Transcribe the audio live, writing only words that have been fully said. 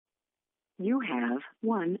You have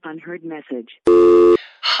one unheard message.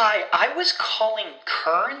 Hi, I was calling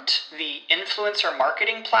Current, the influencer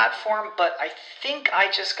marketing platform, but I think I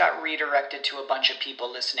just got redirected to a bunch of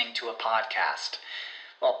people listening to a podcast.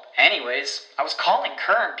 Well, anyways, I was calling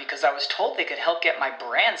Current because I was told they could help get my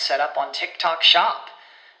brand set up on TikTok Shop,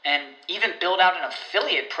 and even build out an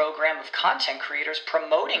affiliate program of content creators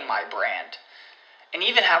promoting my brand, and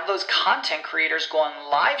even have those content creators go on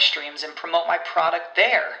live streams and promote my product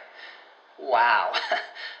there. Wow,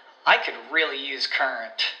 I could really use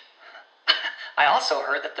Current. I also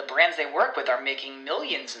heard that the brands they work with are making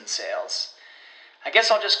millions in sales. I guess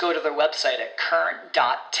I'll just go to their website at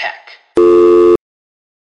current.tech.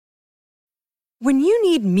 When you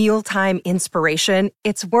need mealtime inspiration,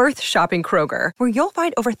 it's worth shopping Kroger, where you'll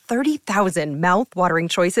find over 30,000 mouth-watering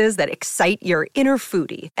choices that excite your inner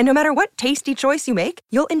foodie. And no matter what tasty choice you make,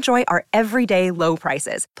 you'll enjoy our everyday low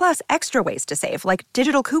prices, plus extra ways to save, like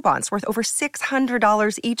digital coupons worth over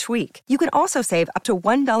 $600 each week. You can also save up to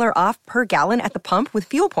 $1 off per gallon at the pump with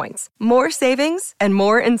fuel points. More savings and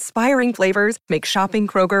more inspiring flavors make shopping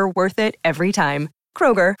Kroger worth it every time.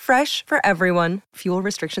 Kroger, fresh for everyone. Fuel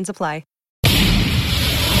restrictions apply.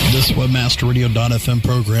 This WebmasterRadio.fm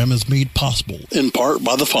program is made possible in part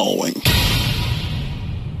by the following.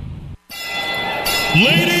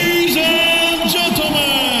 Ladies and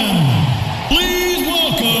gentlemen, please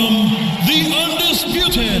welcome the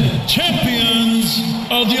undisputed champions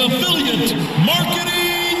of the affiliate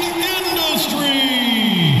marketing industry.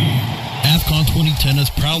 AFCON 2010 is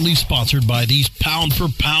proudly sponsored by these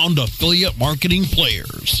pound-for-pound affiliate marketing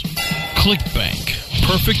players. ClickBank,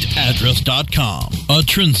 PerfectAddress.com,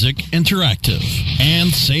 Intrinsic Interactive,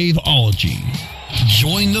 and Saveology.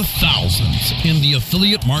 Join the thousands in the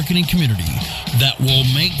affiliate marketing community that will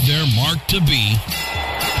make their mark to be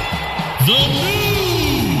the new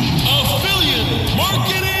affiliate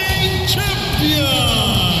marketing champion.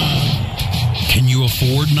 Can you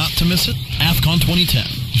afford not to miss it? AFCON 2010,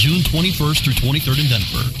 June 21st through 23rd in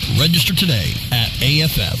Denver. Register today at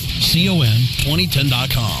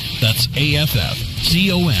AFFCON2010.com. That's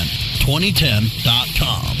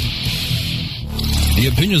AFFCON2010.com. The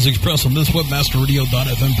opinions expressed on this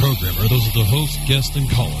WebmasterRadio.fm program are those of the host, guests, and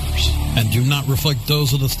callers, and do not reflect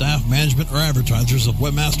those of the staff, management, or advertisers of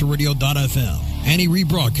WebmasterRadio.fm. Any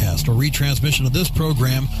rebroadcast or retransmission of this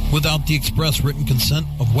program without the express written consent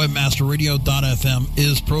of WebmasterRadio.fm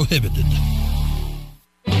is prohibited.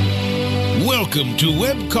 Welcome to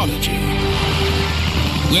Webcology.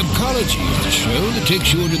 Webcology is the show that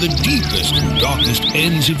takes you into the deepest and darkest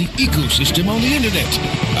ends of the ecosystem on the internet.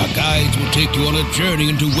 Our guides will take you on a journey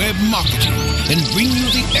into web marketing and bring you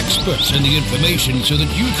the experts and the information so that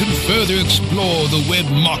you can further explore the web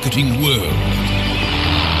marketing world.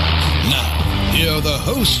 Now, here are the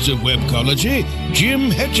hosts of Webcology, Jim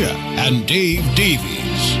Hedger and Dave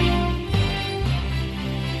Davies.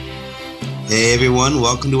 Hey everyone,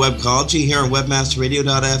 welcome to Webcology here on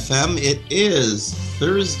WebmasterRadio.fm. It is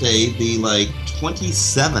Thursday, the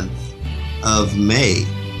 27th of May.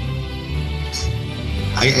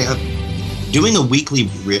 I doing a weekly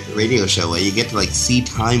radio show where you get to see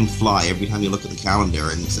time fly every time you look at the calendar,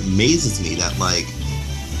 and it amazes me that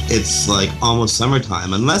it's almost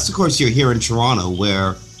summertime, unless of course you're here in Toronto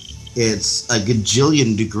where it's a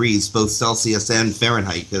gajillion degrees, both Celsius and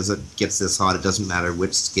Fahrenheit, because it gets this hot. It doesn't matter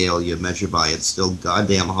which scale you measure by. It's still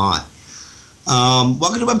goddamn hot.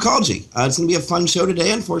 Welcome to Webcology. It's going to be a fun show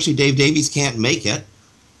today. Unfortunately, Dave Davies can't make it.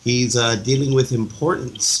 He's dealing with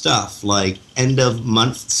important stuff, like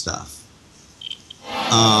end-of-month stuff.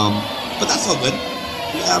 But that's all good.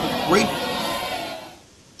 Yeah, great.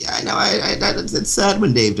 Yeah, I know. It's sad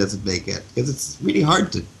when Dave doesn't make it, because it's really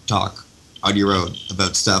hard to talk on your own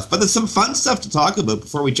about stuff. But there's some fun stuff to talk about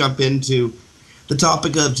before we jump into the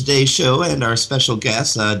topic of today's show and our special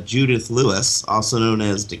guest, Judith Lewis, also known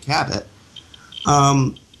as Decabit.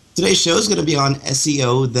 Today's show is going to be on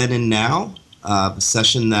SEO Then and Now, a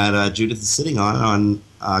session that Judith is sitting on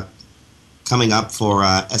coming up for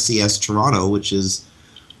SES Toronto, which is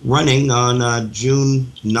running on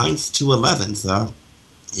June 9th to 11th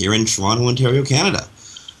here in Toronto, Ontario, Canada.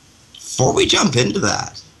 Before we jump into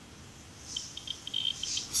that,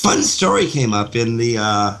 fun story came up in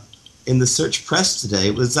the Search Press today.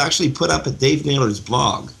 It was actually put up at Dave Naylor's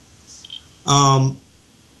blog.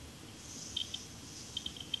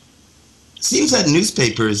 Seems that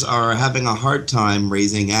newspapers are having a hard time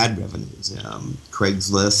raising ad revenues.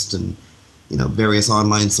 Craigslist and various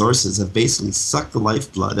online sources have basically sucked the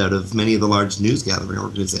lifeblood out of many of the large news gathering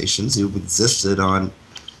organizations who've existed on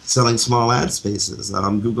selling small ad spaces.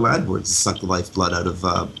 Google AdWords has sucked the lifeblood out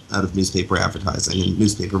of newspaper advertising and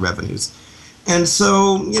newspaper revenues. And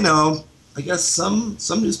so, I guess some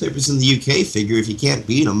newspapers in the UK figure if you can't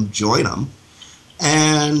beat them, join them.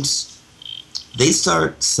 And they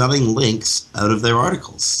start selling links out of their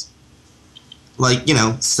articles. Like,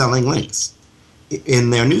 selling links in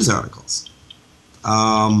their news articles.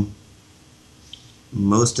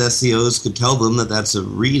 Most SEOs could tell them that that's a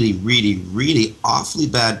really, really, really awfully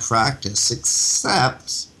bad practice,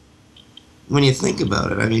 except when you think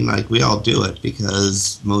about it. I mean, like, we all do it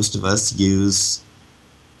because most of us use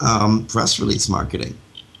press release marketing.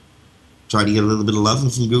 Try to get a little bit of love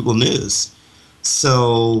from Google News.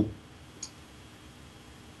 So,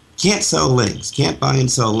 can't sell links, can't buy and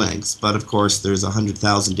sell links, but of course there's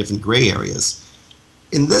 100,000 different gray areas.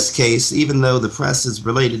 In this case, even though the press is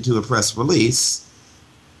related to a press release,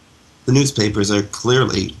 the newspapers are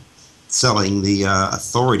clearly selling the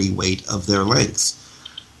authority weight of their links.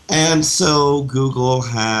 And so Google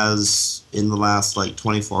has, in the last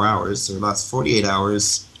 24 hours, or last 48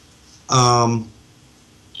 hours, kind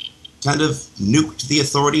of nuked the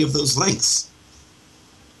authority of those links.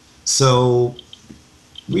 So,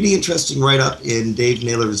 really interesting write-up in Dave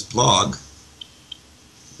Naylor's blog.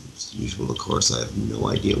 As usual, of course, I have no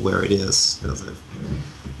idea where it is, because I've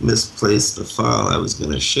misplaced the file I was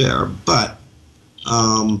going to share. But,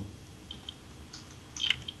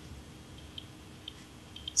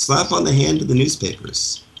 slap on the hand to the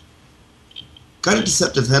newspapers. Kind of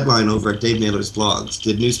deceptive headline over at Dave Naylor's blogs.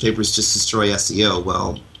 Did newspapers just destroy SEO?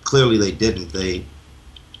 Well, clearly they didn't. They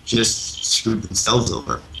just screwed themselves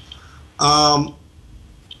over.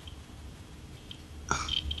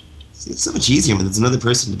 It's so much easier when there's another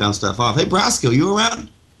person to bounce stuff off. Hey, Brasco, you around?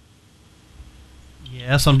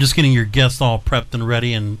 Yes, I'm just getting your guest all prepped and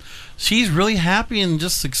ready, and she's really happy and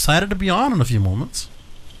just excited to be on in a few moments.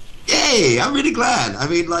 Yay! I'm really glad. I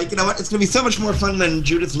mean, what? It's going to be so much more fun when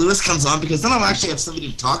Judith Lewis comes on, because then I'll actually have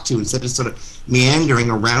somebody to talk to instead of sort of meandering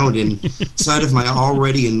around inside of my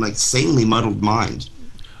already insanely muddled mind.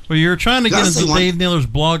 Well, you're trying to get into Dave Naylor's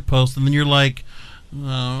blog post, and then you're like,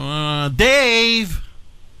 Dave!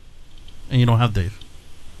 And you don't have Dave.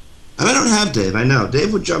 And I don't have Dave, I know.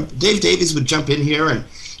 Dave Davies would jump in here, and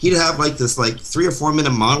he'd have this 3 or 4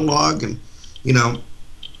 minute monologue, and, the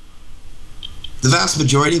vast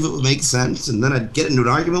majority of it would make sense, and then I'd get into an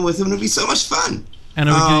argument with him, and it'd be so much fun. And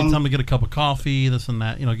it would give you time to get a cup of coffee, this and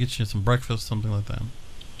that, get you some breakfast, something like that.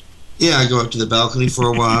 Yeah, I go up to the balcony for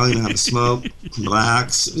a while, have a smoke,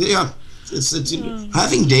 relax. Yeah, it's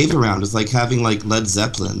having Dave around is like having Led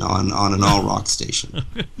Zeppelin on an all rock station.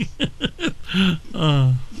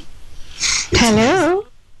 Hello.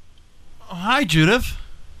 Hi, Judith.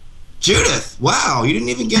 Judith, wow, you didn't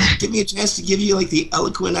even give me a chance to give you the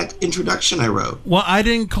eloquent introduction I wrote. Well, I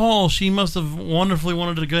didn't call. She must have wonderfully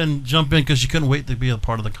wanted to go ahead and jump in because she couldn't wait to be a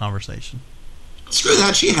part of the conversation. Screw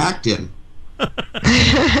that, she hacked in.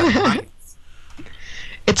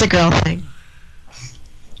 It's a girl thing.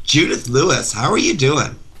 Judith Lewis, how are you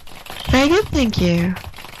doing? Very good, thank you.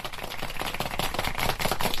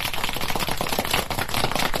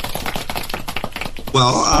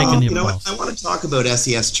 Well, you know what? I want to talk about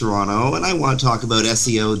SES Toronto, and I want to talk about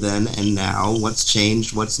SEO then and now, what's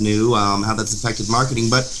changed, what's new, how that's affected marketing.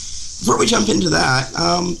 But before we jump into that,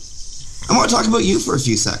 I want to talk about you for a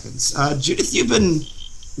few seconds. Judith, you've been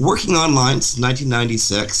working online since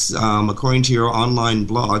 1996, according to your online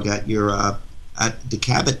blog at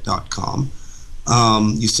decabit.com.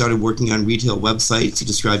 You started working on retail websites. You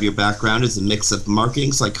describe your background as a mix of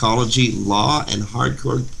marketing, psychology, law, and hard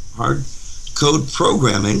code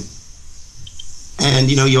programming.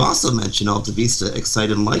 And, you also mentioned Alta Vista,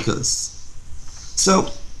 Excite, and Lycos.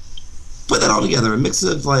 So, put that all together, a mix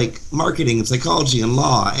of, marketing and psychology and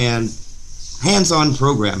law and hands-on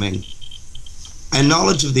programming and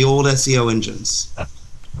knowledge of the old SEO engines.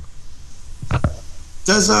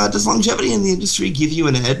 Does longevity in the industry give you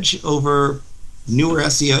an edge over newer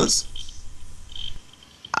SEOs?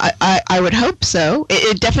 I would hope so.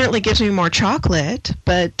 It definitely gives me more chocolate,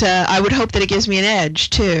 but I would hope that it gives me an edge,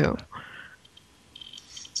 too.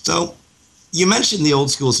 So, you mentioned the old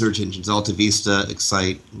school search engines, Alta Vista,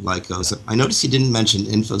 Excite, Lycos. I noticed you didn't mention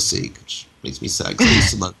InfoSeek, which makes me sad because I used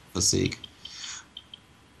to love InfoSeek.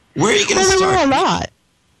 Where are you going to start? There were a lot.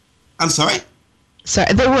 I'm sorry?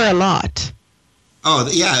 Sorry, there were a lot. Oh,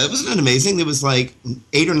 yeah, wasn't it amazing? There was 8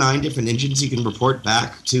 or 9 different engines you can report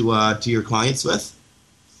back to your clients with.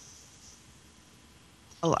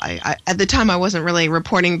 Well, I at the time I wasn't really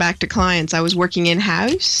reporting back to clients. I was working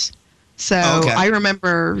in-house. So I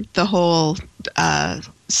remember the whole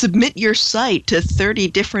submit your site to 30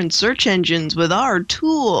 different search engines with our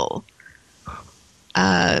tool.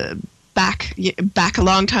 back a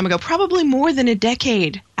long time ago, probably more than a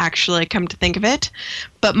decade, actually, come to think of it.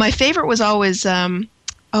 But my favorite was always, the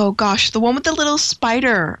one with the little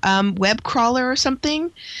spider, web crawler or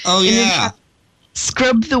something. Oh, yeah.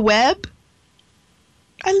 Scrub the web.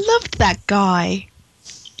 I loved that guy.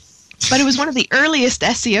 But it was one of the earliest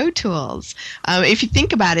SEO tools. If you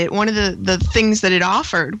think about it, one of the things that it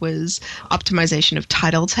offered was optimization of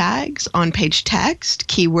title tags, on-page text,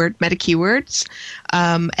 meta keywords,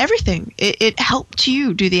 everything. It helped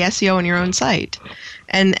you do the SEO on your own site.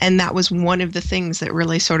 And that was one of the things that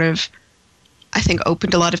really sort of, I think,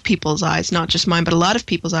 opened a lot of people's eyes, not just mine, but a lot of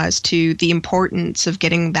people's eyes to the importance of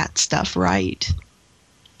getting that stuff right.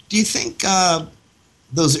 Do you think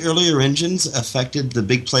those earlier engines affected the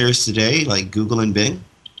big players today, like Google and Bing?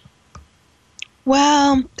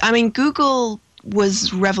 Well, I mean, Google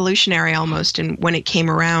was revolutionary almost when it came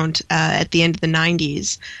around at the end of the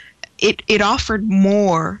 90s. It offered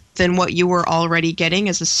more than what you were already getting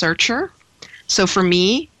as a searcher. So for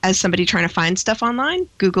me, as somebody trying to find stuff online,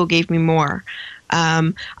 Google gave me more.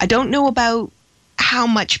 I don't know about how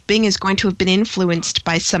much Bing is going to have been influenced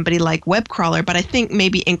by somebody like WebCrawler, but I think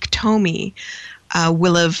maybe Inktomi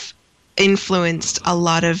will have influenced a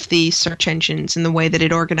lot of the search engines in the way that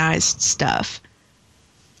it organized stuff.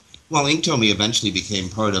 Well, Inktomi eventually became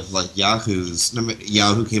part of like Yahoo's. Remember,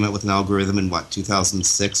 Yahoo came out with an algorithm in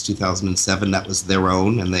 2006, 2007. That was their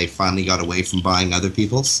own, and they finally got away from buying other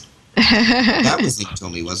people's. That was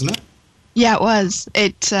Inktomi, wasn't it? Yeah, it was.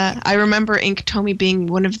 I remember Inktomi being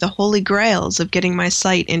one of the holy grails of getting my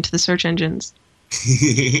site into the search engines.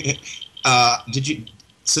 Did you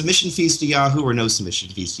submission fees to Yahoo or no submission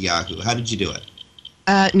fees to Yahoo? How did you do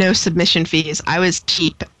it? No submission fees. I was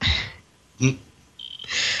cheap.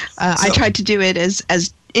 I tried to do it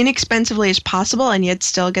as inexpensively as possible and yet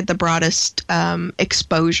still get the broadest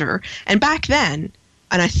exposure. And back then,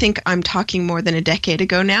 and I think I'm talking more than a decade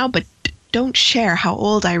ago now, but don't share how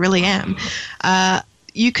old I really am.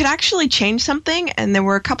 You could actually change something, and there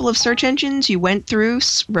were a couple of search engines you went through,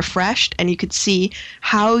 refreshed, and you could see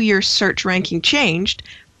how your search ranking changed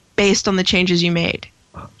based on the changes you made.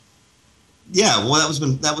 Yeah, well,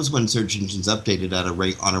 that was when search engines updated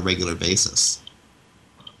on a regular basis.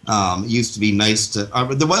 It used to be nice to.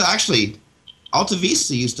 Actually, Alta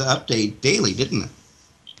Vista used to update daily, didn't it?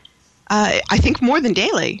 I think more than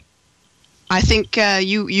daily. I think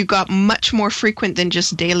you got much more frequent than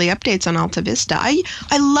just daily updates on Alta Vista. I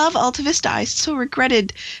love Alta Vista. I so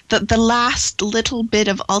regretted the last little bit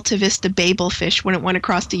of Alta Vista Babelfish when it went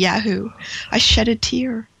across to Yahoo. I shed a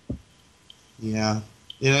tear. Yeah.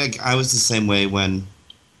 I was the same way when,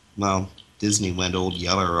 Disney went Old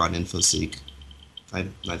Yeller on InfoSeek. I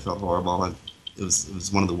felt horrible. It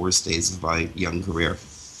was one of the worst days of my young career.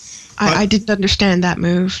 I didn't understand that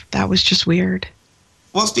move. That was just weird.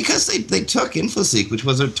 Well, it's because they took InfoSeek, which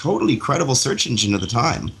was a totally credible search engine at the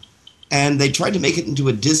time, and they tried to make it into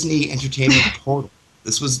a Disney entertainment portal.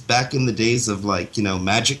 This was back in the days of,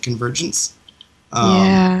 magic convergence.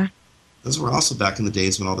 Yeah. Those were also back in the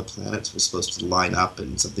days when all the planets were supposed to line up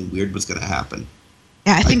and something weird was going to happen.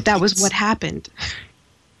 Yeah, I think that was what happened.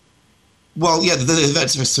 Well, yeah, the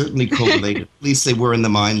events are certainly correlated. At least they were in the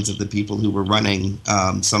minds of the people who were running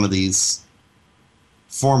some of these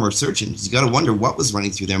former search engines. You got to wonder what was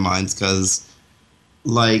running through their minds, because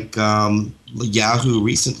like Yahoo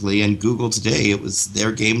recently and Google today, it was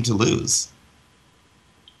their game to lose.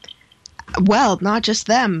 Well, not just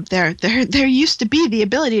them. There used to be the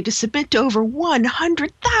ability to submit to over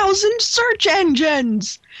 100,000 search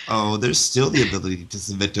engines. Oh, there's still the ability to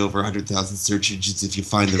submit to over 100,000 search engines if you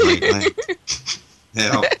find the right link.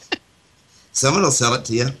 Hell, someone will sell it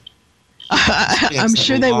to you. I'm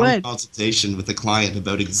sure they would. Consultation with the client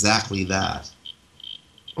about exactly that.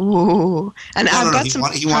 Ooh, and I've got some.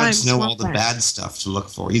 He wanted to know all the bad stuff to look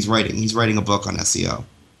for. He's writing a book on SEO.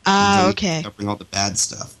 Okay. Covering all the bad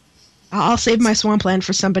stuff. I'll save my swampland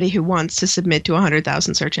for somebody who wants to submit to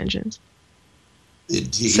 100,000 search engines.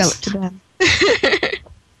 Indeed. Sell it to them.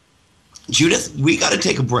 Judith, we got to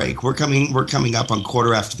take a break. We're coming up on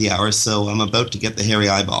quarter after the hour, so I'm about to get the hairy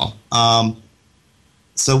eyeball.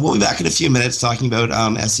 So we'll be back in a few minutes talking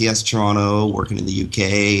about SES Toronto, working in the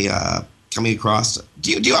UK, coming across.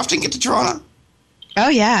 Do you often get to Toronto? Oh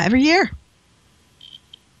yeah, every year.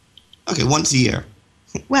 Okay, once a year.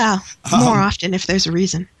 Well, more often if there's a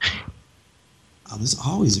reason. Oh, there's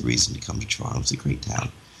always a reason to come to Toronto. It's a great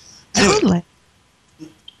town. Anyway, Totally.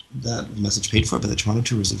 The message paid for by the Toronto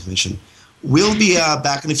Tourism Commission. We'll be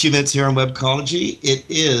back in a few minutes here on Webcology. It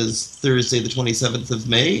is Thursday, the 27th of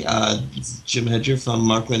May. Jim Hedger from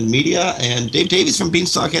Markland Media and Dave Davies from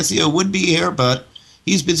Beanstalk SEO would be here, but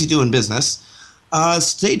he's busy doing business.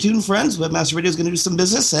 Stay tuned, friends. Webmaster Radio is going to do some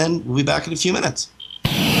business, and we'll be back in a few minutes.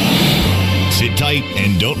 Sit tight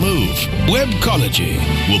and don't move. Webcology.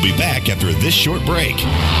 We'll be back after this short break.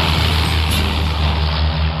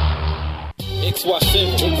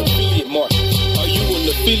 XY7 affiliate market. Are you an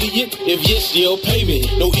affiliate? If yes, you'll pay me.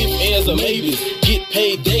 No ifs, ands, or maybes. Get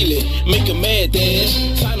paid daily. Make a mad dash.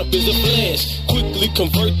 Sign up is a flash. Quickly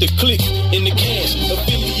convert the clicks into cash.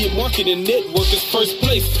 Affiliate marketing network is first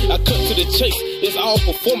place. I cut to the chase. It's all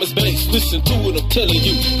performance based. Listen to what I'm telling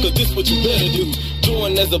you, cause this what you better do.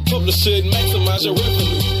 Join as a publisher and maximize your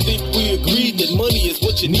revenue. Think we agreed that money is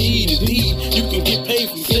what you need. Indeed, you can get paid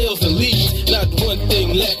from sales and leads. Not one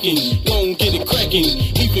thing lacking. Don't get it cracking.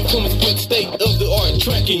 Even comes with state of the art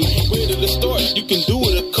tracking. Where to start? You can do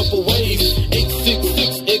it a couple ways.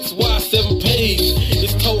 866XY7 page.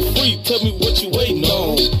 It's toll free. Tell me what you waiting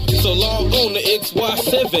on. So log on to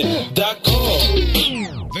XY7.com.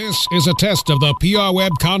 This is a test of the PR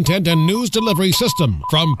Web content and news delivery system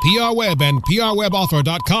from PR Web and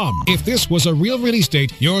PRWebAuthor.com. If this was a real release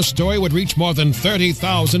date, your story would reach more than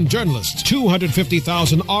 30,000 journalists,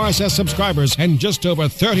 250,000 RSS subscribers, and just over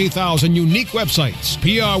 30,000 unique websites.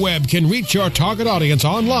 PR Web can reach your target audience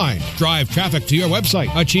online, drive traffic to your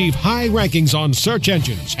website, achieve high rankings on search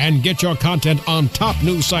engines, and get your content on top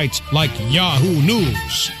news sites like Yahoo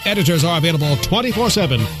News. Editors are available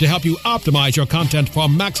 24/7 to help you optimize your content for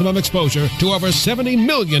maximum exposure to over 70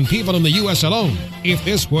 million people in the U.S. alone. If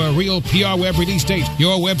this were a real PR Web release date,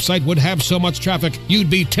 your website would have so much traffic, you'd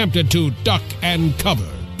be tempted to duck and cover.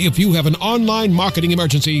 If you have an online marketing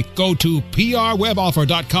emergency, go to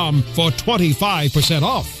PRWebOffer.com for 25%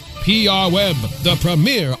 off. PR Web, the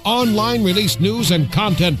premier online release news and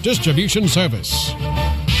content distribution service.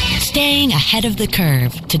 Staying ahead of the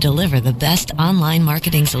curve to deliver the best online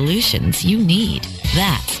marketing solutions you need.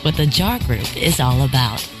 That's what the JAR Group is all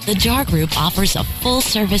about. The JAR Group offers a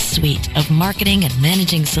full-service suite of marketing and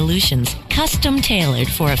managing solutions custom-tailored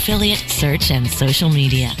for affiliate, search, and social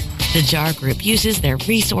media. The JAR Group uses their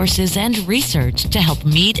resources and research to help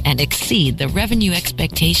meet and exceed the revenue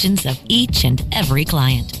expectations of each and every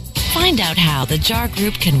client. Find out how the JAR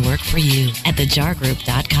Group can work for you at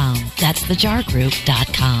thejargroup.com. That's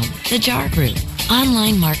thejargroup.com. The JAR Group.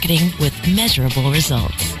 Online marketing with measurable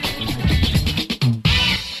results.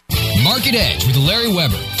 Market Edge with Larry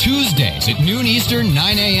Weber, Tuesdays at noon Eastern,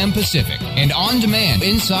 9 a.m. Pacific, and on demand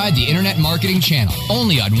inside the Internet Marketing Channel,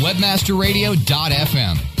 only on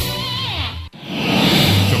webmasterradio.fm.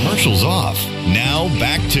 Commercials off. Now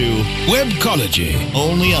back to Webcology,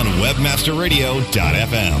 only on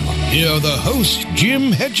webmasterradio.fm. Here are the hosts,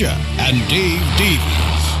 Jim Hedger and Dave Davies.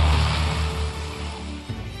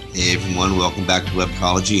 Hey everyone, welcome back to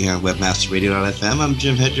Webcology here on webmasterradio.fm. I'm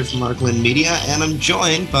Jim Hedger from Arkland Media, and I'm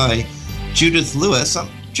joined by Judith Lewis.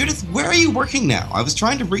 Judith, where are you working now? I was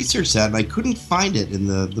trying to research that, and I couldn't find it in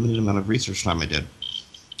the limited amount of research time I did.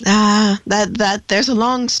 There's a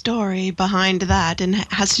long story behind that, and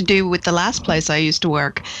it has to do with the last place I used to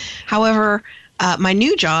work. However, my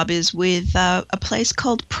new job is with a place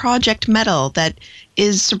called Project Metal that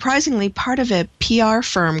is surprisingly part of a PR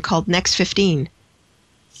firm called Next 15.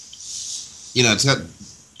 You know, it's got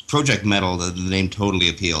Project Metal, the name totally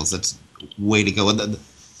appeals. That's way to go. The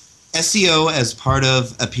SEO as part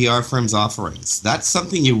of a PR firm's offerings. That's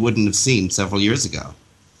something you wouldn't have seen several years ago.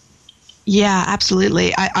 Yeah,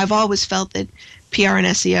 absolutely. I've always felt that PR and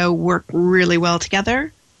SEO work really well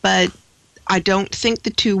together, but I don't think the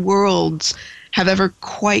two worlds have ever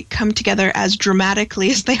quite come together as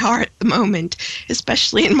dramatically as they are at the moment,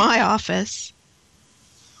 especially in my office.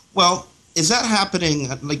 Well, is that happening?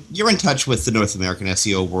 Like, you're in touch with the North American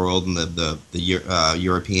SEO world and the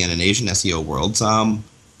European and Asian SEO worlds.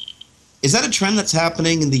 Is that a trend that's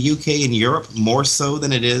happening in the UK and Europe more so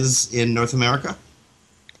than it is in North America?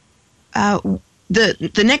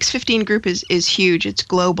 The Next 15 group is huge. It's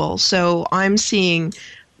global. So I'm seeing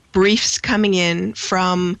briefs coming in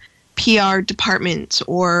from PR departments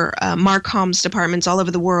or Marcom's departments all over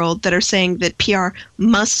the world that are saying that PR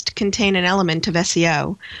must contain an element of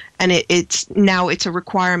SEO, and it's a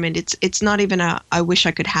requirement. It's not even a I wish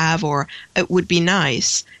I could have or it would be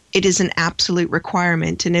nice. It is an absolute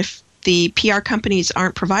requirement, and if the PR companies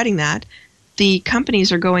aren't providing that, the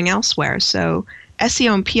companies are going elsewhere. So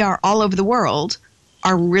SEO and PR all over the world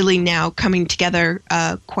are really now coming together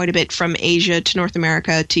quite a bit, from Asia to North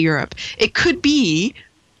America to Europe. It could be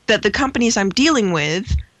that the companies I'm dealing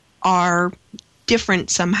with are different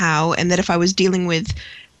somehow, and that if I was dealing with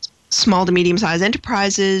small to medium-sized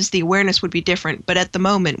enterprises, the awareness would be different. But at the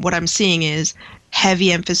moment, what I'm seeing is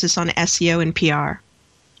heavy emphasis on SEO and PR.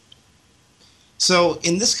 So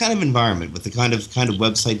in this kind of environment, with the kind of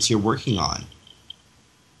websites you're working on,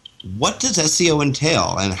 what does SEO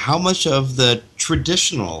entail, and how much of the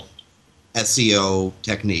traditional SEO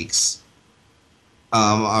techniques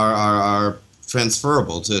are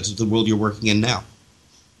transferable to the world you're working in now?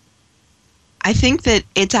 I think that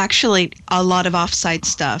it's actually a lot of offsite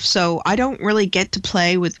stuff. So I don't really get to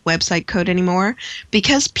play with website code anymore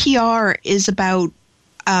because PR is about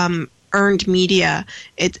earned media.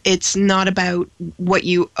 It's not about what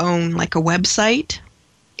you own, like a website.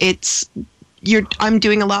 I'm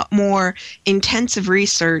doing a lot more intensive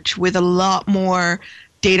research with a lot more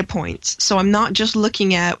data points. So I'm not just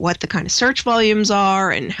looking at what the kind of search volumes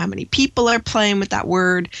are and how many people are playing with that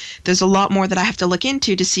word. There's a lot more that I have to look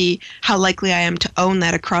into to see how likely I am to own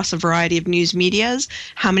that across a variety of news medias,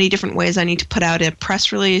 how many different ways I need to put out a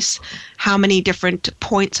press release, how many different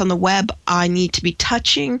points on the web I need to be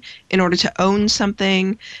touching in order to own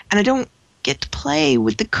something. And I don't get to play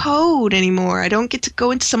with the code anymore. I don't get to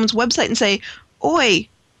go into someone's website and say, "Oi,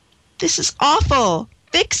 this is awful.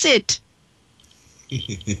 Fix it."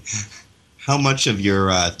 How much of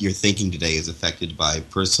your thinking today is affected by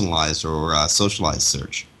personalized or socialized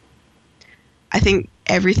search? I think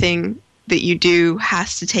everything that you do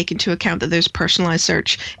has to take into account that there's personalized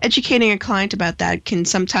search. Educating a client about that can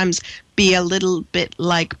sometimes be a little bit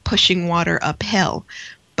like pushing water uphill,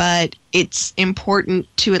 but it's important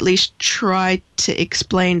to at least try to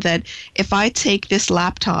explain that if I take this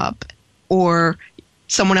laptop or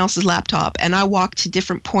someone else's laptop and I walk to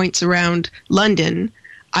different points around London,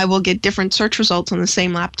 I will get different search results on the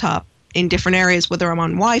same laptop in different areas, whether I'm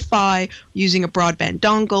on Wi-Fi, using a broadband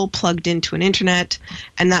dongle, plugged into an internet,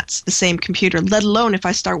 and that's the same computer, let alone if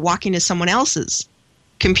I start walking to someone else's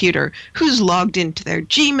computer who's logged into their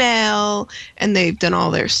Gmail and they've done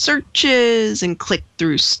all their searches and clicked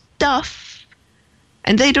through stuff,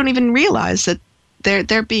 and they don't even realize that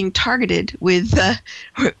they're being targeted with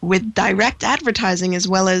direct advertising as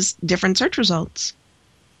well as different search results.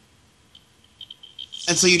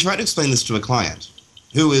 And so you try to explain this to a client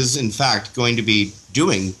who is in fact going to be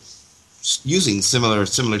using similar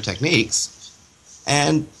techniques,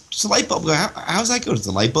 and does the light bulb go? How's that go? Does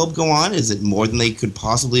the light bulb go on? Is it more than they could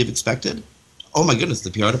possibly have expected? Oh my goodness,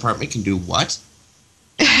 the PR department can do what?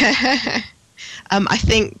 I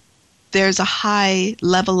think there's a high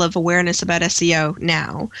level of awareness about SEO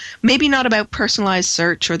now. Maybe not about personalized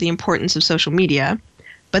search or the importance of social media,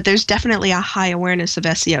 but there's definitely a high awareness of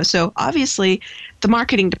SEO. So obviously, the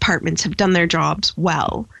marketing departments have done their jobs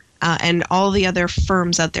well, and all the other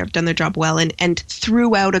firms out there have done their job well. And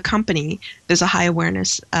throughout a company, there's a high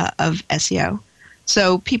awareness of SEO.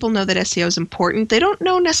 So people know that SEO is important. They don't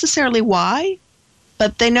know necessarily why,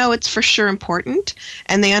 but they know it's for sure important,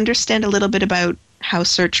 and they understand a little bit about how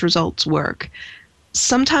search results work.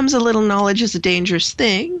 Sometimes a little knowledge is a dangerous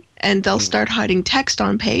thing, and they'll start hiding text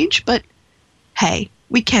on page, but hey,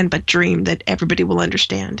 we can but dream that everybody will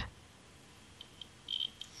understand.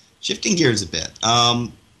 Shifting gears a bit,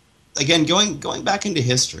 again, going back into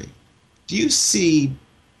history, do you see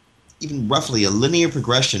even roughly a linear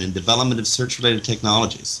progression in development of search-related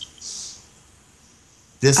technologies?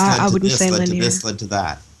 This led to this, led to this, led to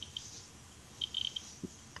that.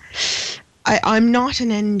 I'm not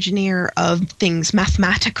an engineer of things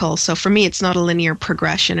mathematical, so for me it's not a linear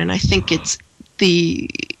progression, and I think it's the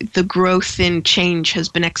growth in change has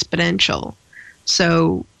been exponential.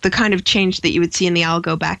 So the kind of change that you would see in the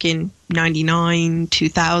algo back in 99,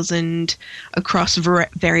 2000, across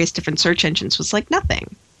various different search engines was like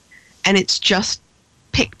nothing. And it's just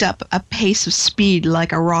picked up a pace of speed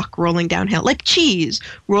like a rock rolling downhill, like cheese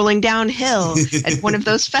rolling downhill at one of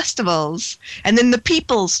those festivals. And then the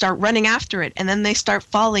people start running after it, and then they start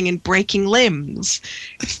falling and breaking limbs.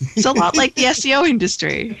 It's a lot like the SEO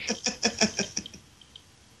industry.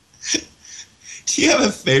 Do you have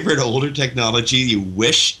a favorite older technology you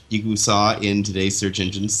wish you saw in today's search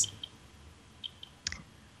engines?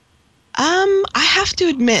 I have to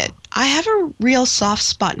admit, I have a real soft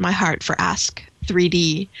spot in my heart for Ask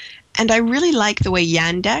 3D, and I really like the way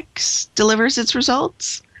Yandex delivers its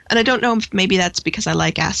results. And I don't know if maybe that's because I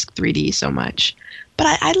like Ask 3D so much, but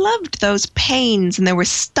I loved those panes, and there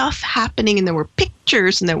was stuff happening, and there were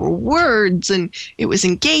pictures, and there were words, and it was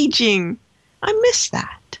engaging. I miss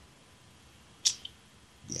that.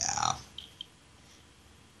 Yeah.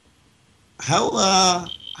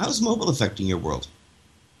 How's mobile affecting your world?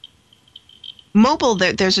 Mobile,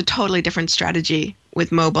 there's a totally different strategy with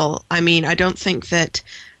mobile. I mean, I don't think that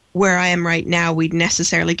where I am right now, we'd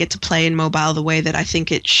necessarily get to play in mobile the way that I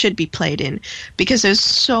think it should be played in, because there's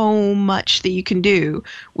so much that you can do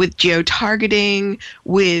with geo-targeting,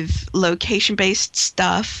 with location-based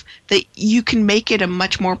stuff, that you can make it a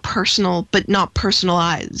much more personal, but not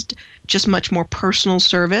personalized, just much more personal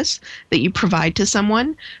service that you provide to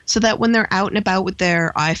someone, so that when they're out and about with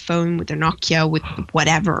their iPhone, with their Nokia, with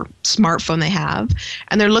whatever smartphone they have,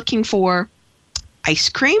 and they're looking for ice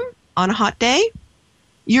cream on a hot day,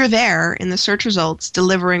 you're there in the search results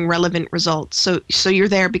delivering relevant results. So you're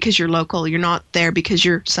there because you're local. You're not there because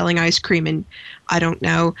you're selling ice cream in, I don't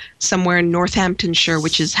know, somewhere in Northamptonshire,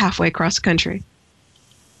 which is halfway across the country.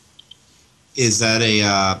 Is that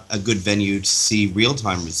a good venue to see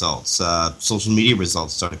real-time results, social media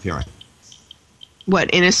results start appearing?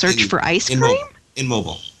 What, in a search for ice cream? In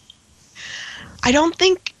mobile. I don't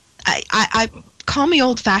think... I call me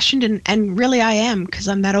old-fashioned, and really I am, because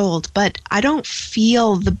I'm that old, but I don't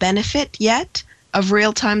feel the benefit yet of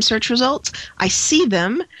real-time search results. I see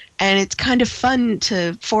them, and it's kind of fun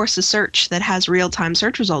to force a search that has real-time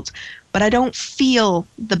search results, but I don't feel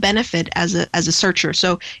the benefit as a searcher.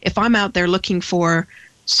 So if I'm out there looking for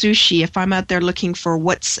sushi, if I'm out there looking for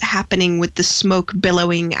what's happening with the smoke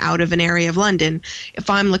billowing out of an area of London, if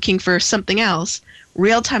I'm looking for something else,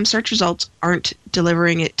 real-time search results aren't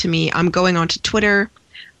delivering it to me. I'm going onto Twitter.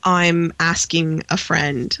 I'm asking a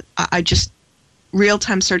friend.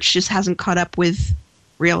 Real-time search just hasn't caught up with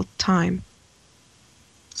real-time.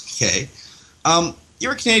 Okay.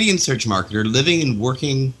 You're a Canadian search marketer living and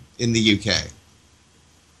working in the UK.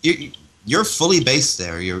 You're fully based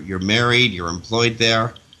there. You're married. You're employed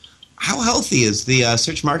there. How healthy is the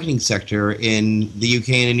search marketing sector in the UK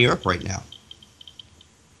and in Europe right now?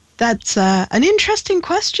 That's an interesting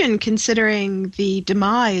question, considering the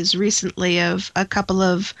demise recently of a couple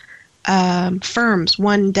of firms,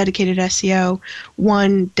 one dedicated SEO,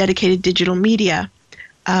 one dedicated digital media.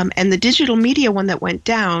 And the digital media one that went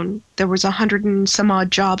down, there was 100 and some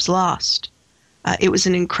odd jobs lost. It was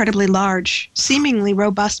an incredibly large, seemingly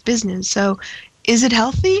robust business. So is it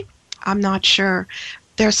healthy? I'm not sure.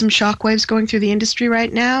 There are some shockwaves going through the industry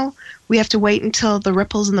right now. We have to wait until the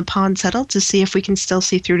ripples in the pond settle to see if we can still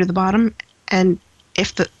see through to the bottom and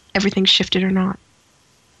if everything's shifted or not.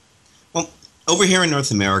 Well, over here in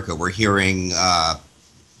North America, we're hearing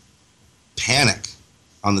panic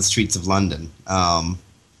on the streets of London. I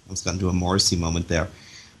was going to do a Morrissey moment there.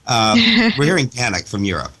 We're hearing panic from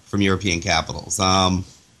Europe, from European capitals.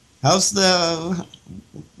 What's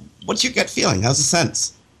your gut feeling? How's the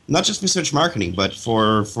sense? Not just for search marketing, but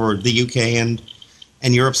for the UK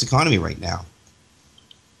and Europe's economy right now.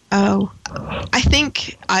 Oh, I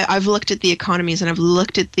think I've looked at the economies and I've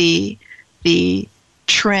looked at the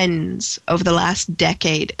trends over the last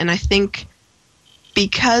decade, and I think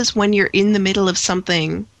because when you're in the middle of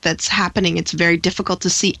something that's happening, it's very difficult to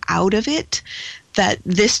see out of it, that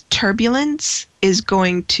this turbulence is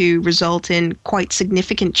going to result in quite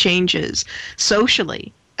significant changes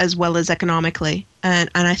socially as well as economically. And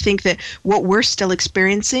I think that what we're still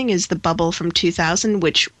experiencing is the bubble from 2000,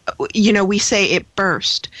 which, we say it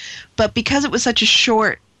burst. But because it was such a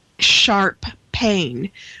short, sharp pain,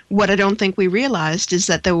 what I don't think we realized is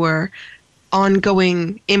that there were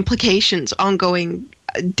ongoing implications, ongoing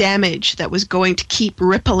damage that was going to keep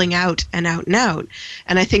rippling out and out and out.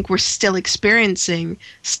 And I think we're still experiencing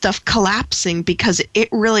stuff collapsing because it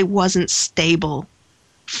really wasn't stable.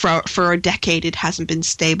 For a decade, it hasn't been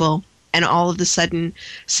stable. And all of a sudden,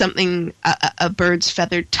 something, a bird's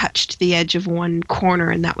feather touched the edge of one corner,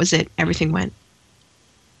 and that was it. Everything went.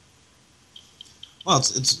 Well,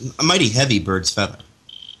 it's a mighty heavy bird's feather,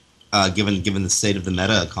 given the state of the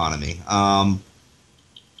meta economy. How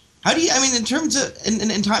do you? I mean, in terms of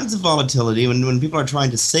in times of volatility, when people are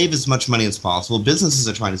trying to save as much money as possible, businesses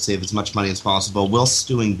are trying to save as much money as possible whilst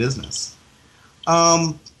doing business.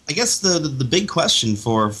 I guess the big question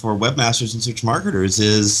for webmasters and search marketers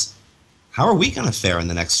is, how are we going to fare in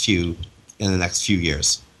the next few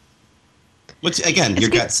years? What's your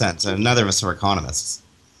gut sense? Neither of us are economists.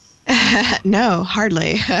 No,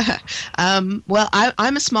 hardly. Well,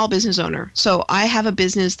 I'm a small business owner, so I have a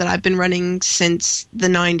business that I've been running since the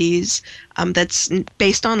 90s that's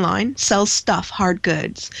based online, sells stuff, hard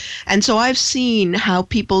goods. And so I've seen how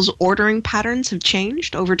people's ordering patterns have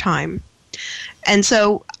changed over time. And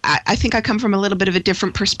so I think I come from a little bit of a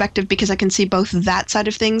different perspective because I can see both that side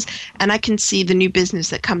of things, and I can see the new business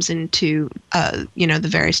that comes into, the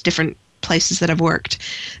various different places that I've worked.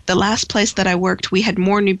 The last place that I worked, we had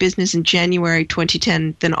more new business in January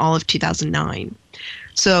 2010 than all of 2009.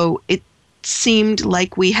 So it seemed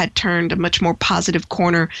like we had turned a much more positive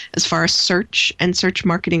corner as far as search and search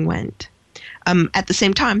marketing went. At the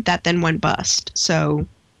same time, that then went bust. So,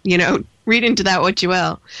 read into that what you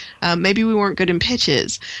will. Maybe we weren't good in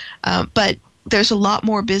pitches, but there's a lot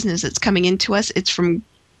more business that's coming into us. It's from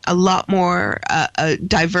a lot more a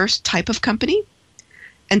diverse type of company.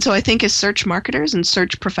 And so I think as search marketers and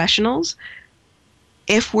search professionals,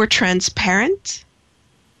 if we're transparent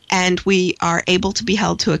and we are able to be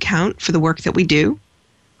held to account for the work that we do,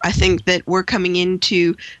 I think that we're coming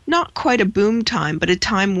into not quite a boom time, but a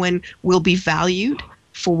time when we'll be valued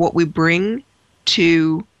for what we bring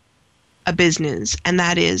to a business. And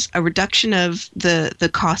that is a reduction of the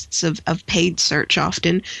costs of paid search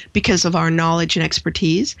often because of our knowledge and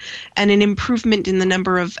expertise, and an improvement in the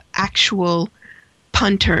number of actual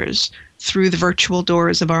punters through the virtual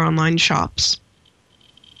doors of our online shops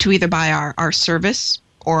to either buy our service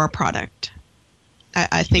or our product.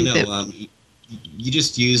 I think that... you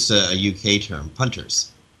just used a UK term,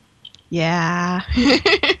 punters. Yeah.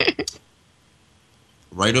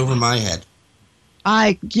 Right over my head.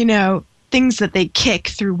 Things that they kick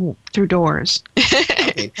through doors.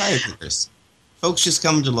 Okay, tire kickers. Folks just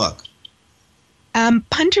come to look.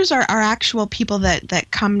 Punters are actual people that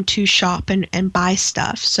come to shop and buy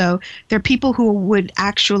stuff. So they're people who would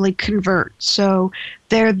actually convert. So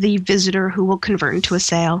they're the visitor who will convert into a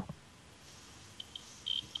sale.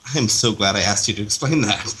 I'm so glad I asked you to explain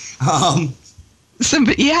that.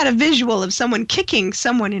 You had a visual of someone kicking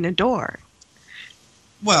someone in a door.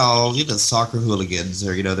 Well, soccer hooligans,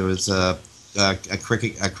 or there was a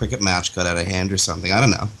cricket match got out of hand or something. I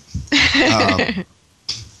don't know.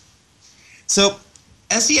 So,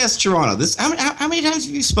 SES Toronto. How many times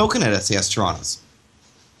have you spoken at SES Toronto's?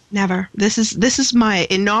 Never. This is my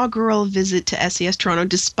inaugural visit to SES Toronto,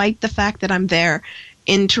 despite the fact that I'm there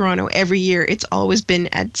in Toronto every year. It's always been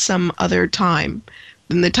at some other time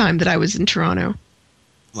than the time that I was in Toronto.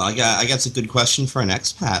 Well, I guess a good question for an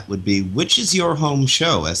expat would be, which is your home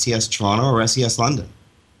show, SES Toronto or SES London?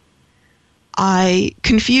 I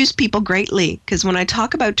confuse people greatly, because when I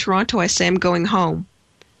talk about Toronto, I say I'm going home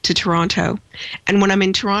to Toronto. And when I'm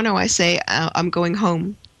in Toronto, I say I'm going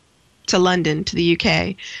home to London, to the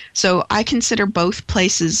UK. So I consider both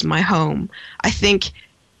places my home. I think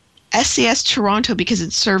SES Toronto, because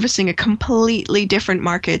it's servicing a completely different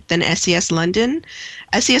market than SES London.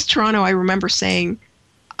 SES Toronto, I remember saying,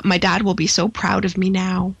 my dad will be so proud of me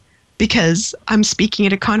now because I'm speaking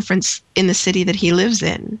at a conference in the city that he lives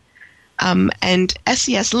in. And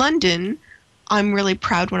SES London, I'm really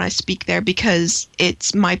proud when I speak there because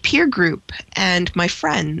it's my peer group and my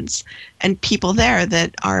friends and people there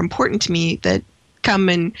that are important to me that come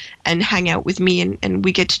and hang out with me and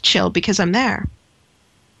we get to chill because I'm there.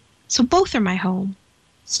 So both are my home.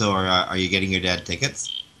 So are you getting your dad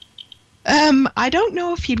tickets? I don't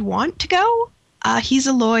know if he'd want to go. He's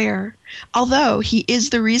a lawyer, although he is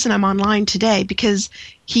the reason I'm online today because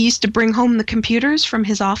he used to bring home the computers from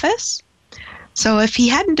his office. So if he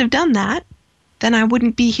hadn't have done that, then I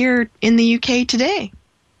wouldn't be here in the UK today.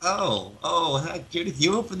 Oh, Judith,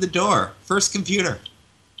 you opened the door. First computer.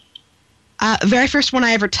 Very first one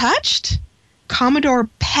I ever touched, Commodore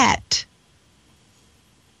PET.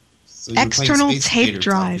 So external tape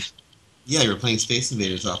drive. You were playing Space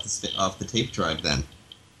Invaders off the tape drive then.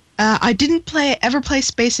 I didn't ever play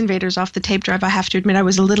Space Invaders off the tape drive, I have to admit. I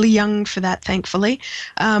was a little young for that, thankfully.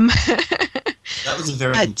 That was a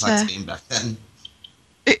very complex game back then.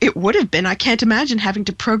 It would have been. I can't imagine having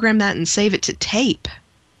to program that and save it to tape.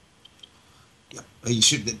 Yeah, you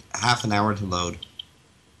should get half an hour to load.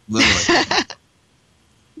 Literally.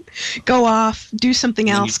 Go off, do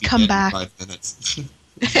something else, come back. 5 minutes.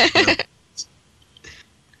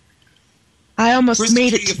 I almost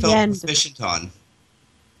made it to the end. Proficient on?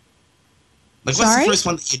 Sorry? What's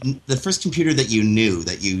the first one? The first computer that you knew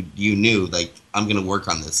like, I'm going to work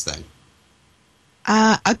on this thing.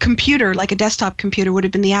 A computer, like a desktop computer, would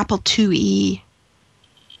have been the Apple IIe.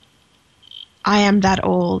 I am that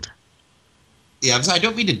old. Yeah, I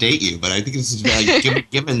don't mean to date you, but I think this is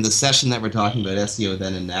given the session that we're talking about SEO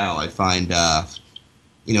then and now. I find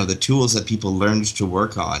the tools that people learned to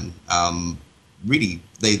work on really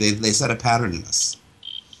they set a pattern in us.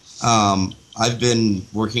 I've been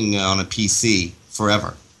working on a PC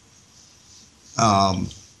forever. And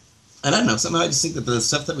I don't know, somehow I just think that the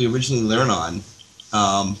stuff that we originally learn on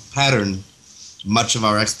pattern much of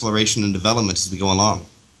our exploration and development as we go along.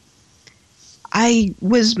 I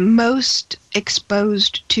was most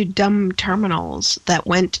exposed to dumb terminals that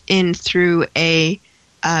went in through a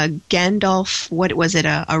Gandalf, what was it,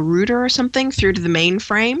 a router or something, through to the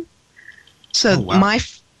mainframe. So my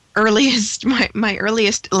earliest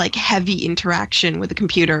like heavy interaction with a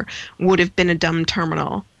computer would have been a dumb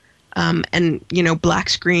terminal, and black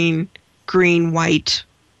screen green, white,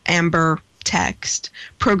 amber text,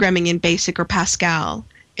 programming in BASIC or Pascal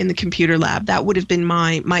in the computer lab. That would have been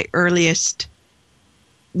my earliest,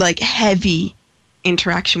 like, heavy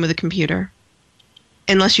interaction with a computer.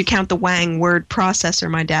 Unless you count the Wang word processor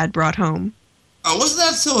my dad brought home. Oh, wasn't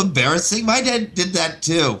that so embarrassing? My dad did that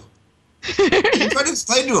too. You try to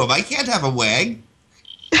explain to him, I can't have a Wang.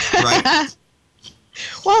 Right?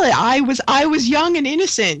 Well, I was young and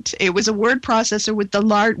innocent. It was a word processor with the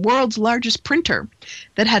world's largest printer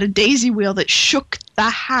that had a daisy wheel that shook the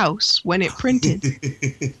house when it printed.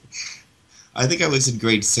 I think I was in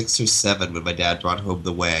grade 6 or 7 when my dad brought home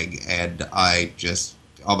the Wang, and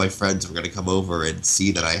all my friends were going to come over and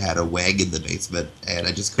see that I had a Wang in the basement, and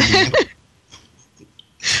I just couldn't handle it.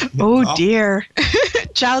 Oh dear.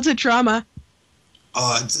 Childhood trauma.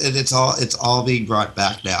 Oh, it's all being brought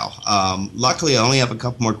back now. Luckily, I only have a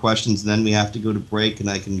couple more questions, and then we have to go to break, and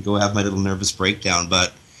I can go have my little nervous breakdown.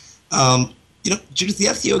 But Judith, the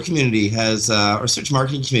SEO community has, or search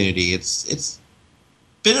marketing community, it's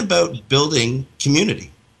been about building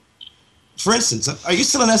community. For instance, are you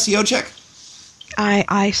still an SEO chick?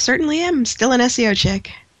 I certainly am still an SEO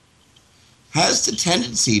chick. Has the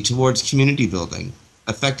tendency towards community building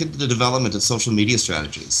affected the development of social media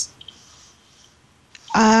strategies?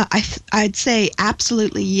 I'd say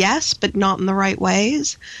absolutely yes, but not in the right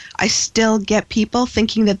ways. I still get people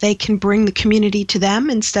thinking that they can bring the community to them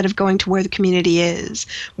instead of going to where the community is.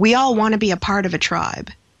 We all want to be a part of a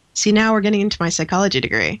tribe. See, now we're getting into my psychology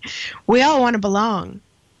degree. We all want to belong.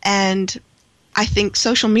 And I think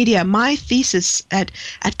social media, my thesis at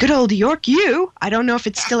good old York U, I don't know if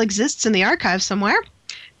it still exists in the archive somewhere,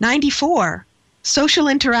 94, social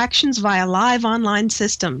interactions via live online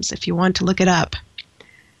systems, if you want to look it up.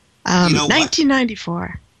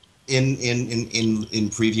 1994. In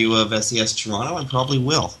preview of SES Toronto, I probably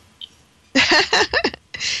will.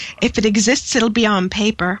 If it exists, it'll be on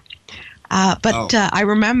paper. I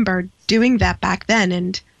remember doing that back then,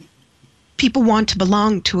 and people want to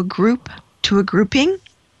belong to a group, to a grouping,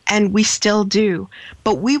 and we still do.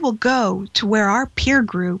 But we will go to where our peer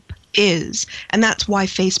group is, and that's why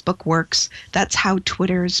Facebook works. That's how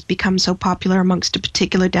Twitter's become so popular amongst a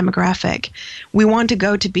particular demographic. We want to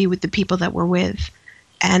go to be with the people that we're with.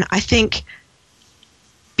 And I think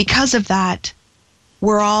because of that,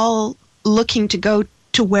 we're all looking to go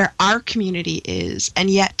to where our community is, and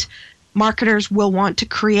yet marketers will want to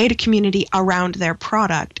create a community around their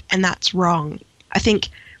product, and that's wrong. I think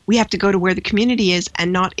we have to go to where the community is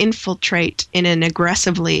and not infiltrate in an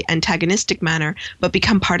aggressively antagonistic manner, but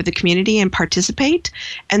become part of the community and participate.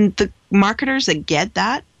 And the marketers that get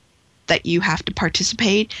that you have to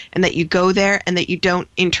participate and that you go there and that you don't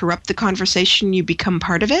interrupt the conversation, you become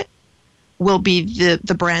part of it, will be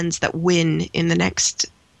the brands that win in the next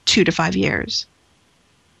 2 to 5 years.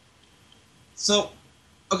 So,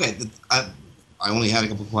 okay, I only had a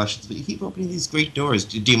couple of questions, but you keep opening these great doors.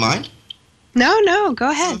 Do you mind? No,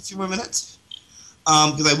 go ahead. A few more minutes?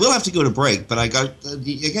 Because I will have to go to break, but I got,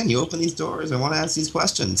 again, you open these doors, I want to ask these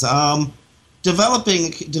questions.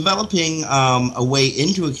 Developing a way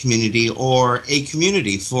into a community or a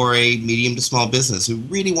community for a medium to small business who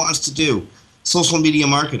really wants to do social media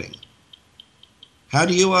marketing. How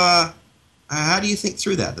do you think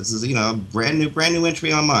through that? This is, a brand new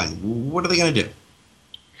entry online. What are they going to do?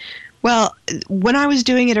 Well, when I was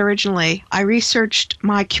doing it originally, I researched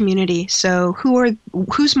my community. So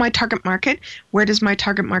who's my target market? Where does my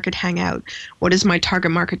target market hang out? What does my target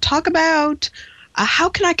market talk about? How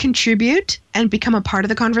can I contribute and become a part of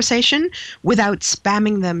the conversation without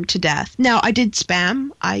spamming them to death? Now, I did spam.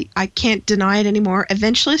 I can't deny it anymore.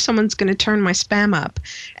 Eventually, someone's going to turn my spam up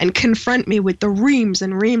and confront me with the reams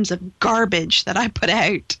and reams of garbage that I put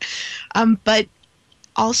out. But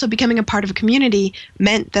also becoming a part of a community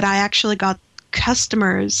meant that I actually got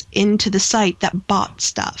customers into the site that bought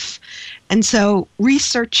stuff. And so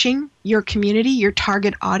researching your community, your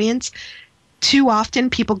target audience, too often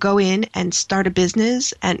people go in and start a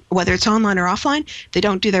business, and whether it's online or offline, they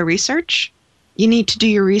don't do their research. You need to do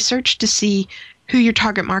your research to see who your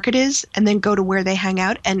target market is and then go to where they hang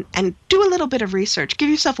out and do a little bit of research. Give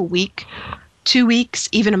yourself a week, 2 weeks,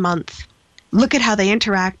 even a month. Look at how they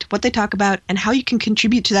interact, what they talk about, and how you can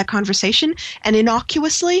contribute to that conversation, and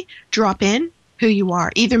innocuously drop in who you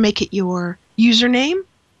are. Either make it your username,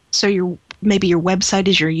 so maybe your website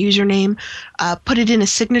is your username, put it in a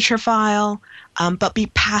signature file, but be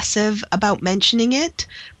passive about mentioning it.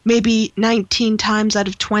 Maybe 19 times out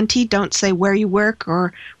of 20, don't say where you work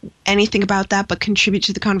or anything about that, but contribute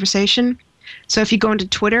to the conversation. So if you go into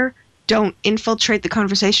Twitter, don't infiltrate the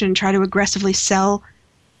conversation and try to aggressively sell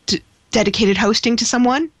dedicated hosting to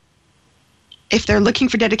someone. If they're looking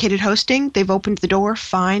for dedicated hosting, they've opened the door,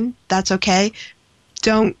 fine, that's okay.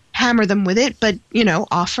 Don't hammer them with it, but,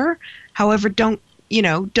 offer. However, don't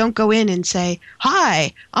go in and say,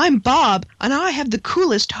 "Hi, I'm Bob, and I have the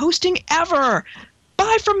coolest hosting ever.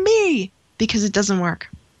 Buy from me," because it doesn't work.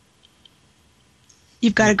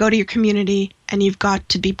 You've got to go to your community, and you've got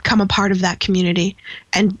to become a part of that community,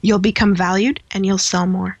 and you'll become valued, and you'll sell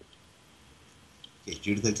more. Okay,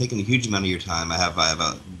 Judith, I've taken a huge amount of your time. I have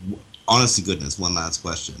a, honest to goodness, one last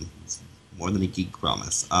question. It's more than a geek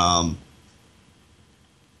promise.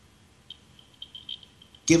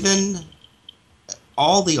 Given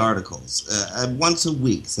all the articles, once a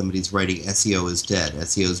week somebody's writing SEO is dead,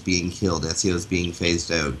 SEO is being killed, SEO is being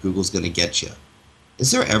phased out, Google's going to get you. Is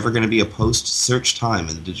there ever going to be a post-search time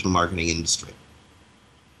in the digital marketing industry?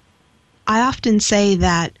 I often say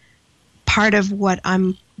that part of what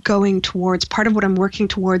I'm going towards, part of what I'm working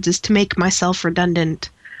towards is to make myself redundant.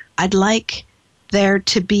 I'd like there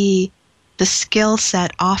to be the skill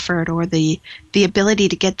set offered or the ability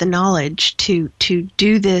to get the knowledge to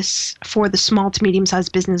do this for the small to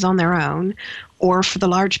medium-sized business on their own, or for the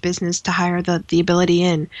large business to hire the ability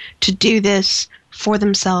in to do this for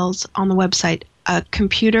themselves on the website. A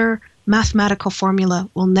computer mathematical formula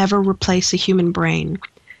will never replace a human brain,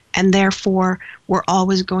 and therefore we're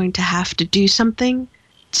always going to have to do something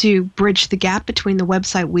to bridge the gap between the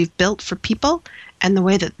website we've built for people and the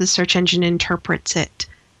way that the search engine interprets it.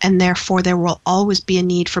 And therefore there will always be a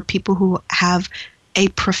need for people who have a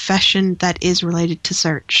profession that is related to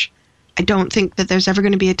search. I don't think that there's ever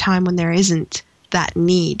going to be a time when there isn't that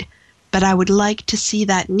need, but I would like to see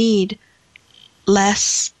that need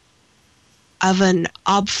less of an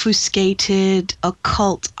obfuscated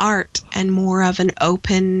occult art and more of an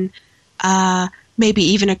open, maybe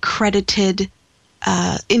even accredited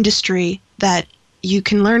industry that you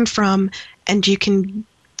can learn from and you can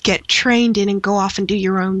get trained in and go off and do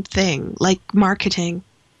your own thing, like marketing.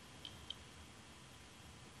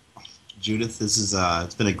 Judith, this is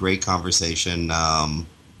it's been a great conversation.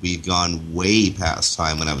 We've gone way past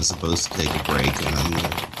time when I was supposed to take a break,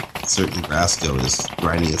 and certain Brasco is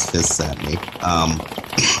grinding his fists at me.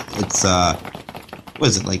 It's what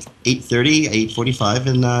is it, like 8:30, 8:45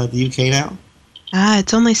 in the UK now?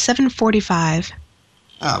 It's only 7:45.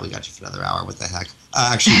 Oh, we got you for another hour. What the heck?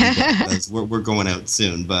 Actually, we're going out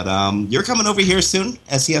soon, but you're coming over here soon.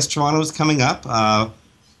 SES Toronto is coming up,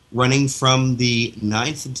 running from the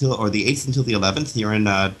 9th until, or the 8th until the 11th here in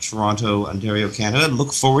Toronto, Ontario, Canada.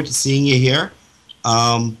 Look forward to seeing you here.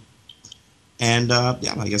 Yeah,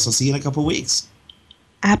 I guess I'll see you in a couple weeks.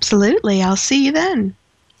 Absolutely. I'll see you then.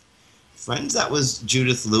 Friends, that was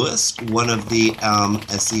Judith Lewis, one of the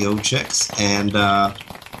SEO chicks, and,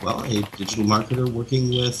 well, a digital marketer working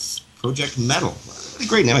with Project Metal. What a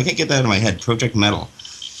great name. I can't get that out of my head. Project Metal.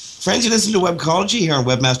 Friends, you listen to Webcology here on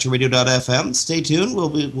webmasterradio.fm. Stay tuned.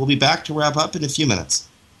 We'll be back to wrap up in a few minutes.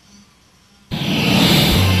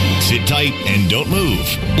 Sit tight and don't move.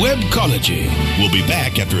 Webcology. We'll be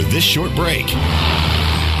back after this short break.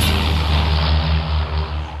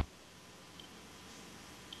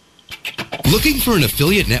 Looking for an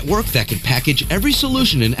affiliate network that can package every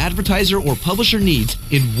solution an advertiser or publisher needs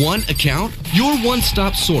in one account? Your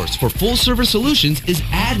one-stop source for full-service solutions is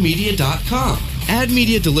AdMedia.com.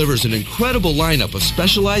 AdMedia delivers an incredible lineup of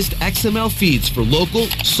specialized XML feeds for local,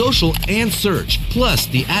 social, and search, plus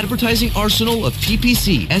the advertising arsenal of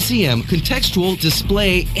PPC, SEM, contextual,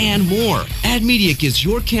 display, and more. AdMedia gives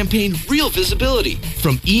your campaign real visibility,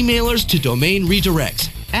 from emailers to domain redirects.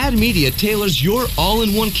 AdMedia tailors your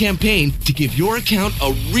all-in-one campaign to give your account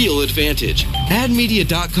a real advantage.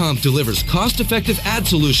 AdMedia.com delivers cost-effective ad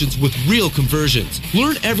solutions with real conversions.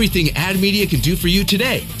 Learn everything AdMedia can do for you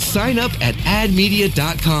today. Sign up at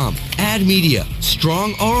AdMedia.com. AdMedia.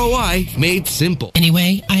 Strong ROI made simple.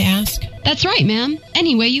 Anyway, I ask? That's right, ma'am.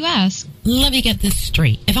 Any way you ask. Let me get this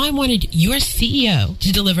straight. If I wanted your CEO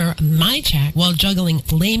to deliver my check while juggling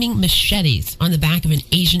flaming machetes on the back of an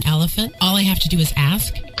Asian elephant, all I have to do is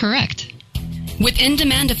ask? Correct. With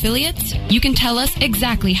in-demand affiliates, you can tell us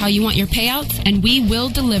exactly how you want your payouts, and we will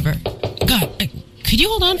deliver. God, could you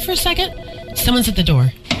hold on for a second? Someone's at the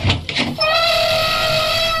door.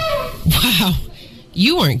 Wow,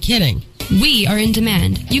 you weren't kidding. We are in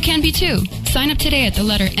demand. You can be too. Sign up today at the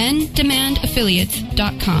letter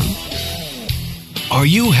ndemandaffiliates.com. Are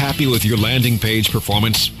you happy with your landing page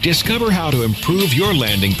performance? Discover how to improve your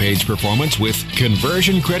landing page performance with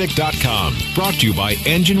ConversionCritic.com. Brought to you by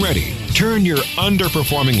Engine Ready. Turn your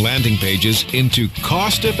underperforming landing pages into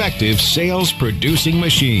cost-effective sales-producing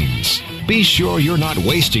machines. Be sure you're not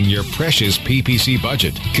wasting your precious PPC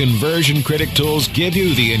budget. Conversion Critic tools give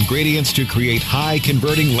you the ingredients to create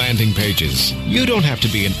high-converting landing pages. You don't have to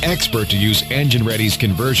be an expert to use Engine Ready's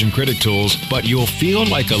Conversion Critic tools, but you'll feel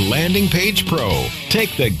like a landing page pro.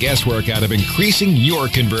 Take the guesswork out of increasing your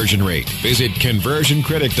conversion rate. Visit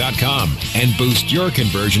conversioncritic.com and boost your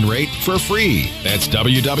conversion rate for free. That's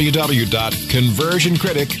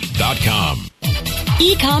www.conversioncritic.com.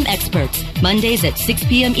 Ecom Experts, Mondays at 6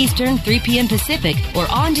 p.m. Eastern, 3 p.m. Pacific,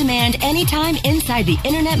 or on demand anytime inside the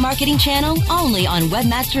Internet Marketing Channel, only on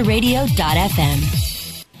webmasterradio.fm.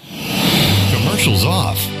 Commercials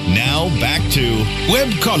off. Now back to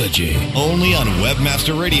Webcology, only on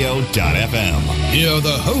webmasterradio.fm. Here are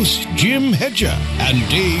the hosts, Jim Hedger and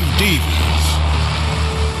Dave Davies.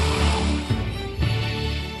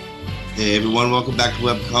 Hey everyone, welcome back to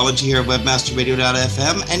Webcology here at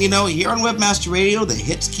webmasterradio.fm. And here on Webmaster Radio, the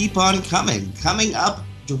hits keep on coming. Coming up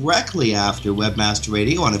directly after Webmaster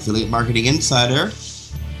Radio on Affiliate Marketing Insider,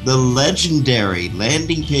 the legendary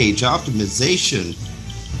landing page optimization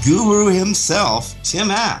guru himself,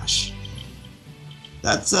 Tim Ash.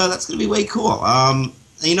 That's going to be way cool.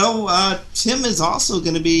 Tim is also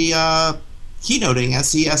going to be keynoting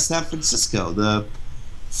SES San Francisco, the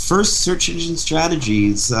first search engine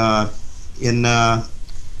strategies in the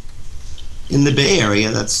Bay Area.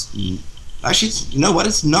 That's actually, you know what?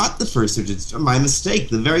 It's not the first search engine. My mistake.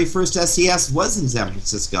 The very first SES was in San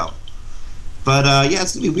Francisco. But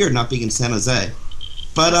it's gonna be weird not being in San Jose.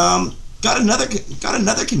 But got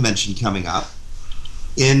another convention coming up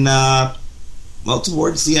in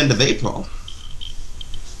towards the end of April.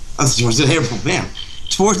 Towards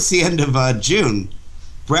the end of June,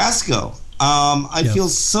 Brasco. I feel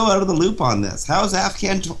so out of the loop on this. How's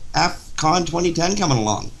AFCON 2010 coming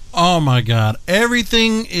along? Oh my God!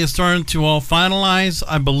 Everything is starting to all finalize.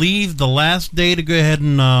 I believe the last day to go ahead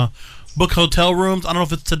and book hotel rooms. I don't know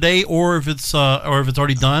if it's today or if it's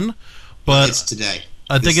already done. But it's today.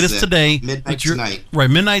 I think it is today. Midnight tonight. Right,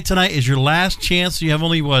 midnight tonight is your last chance. You have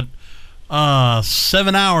only 7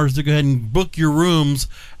 hours to go ahead and book your rooms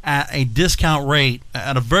at a discount rate,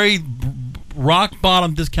 at a very rock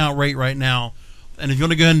bottom discount rate right now. And if you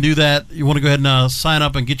want to go ahead and do that, you want to go ahead and sign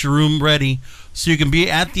up and get your room ready so you can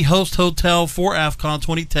be at the host hotel for AFCON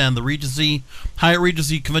 2010, the Regency, Hyatt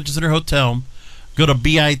Regency Convention Center Hotel. Go to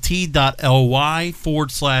bit.ly/cheap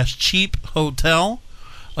hotel.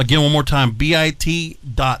 Again, one more time, bit.ly/cheap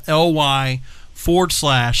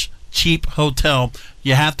hotel.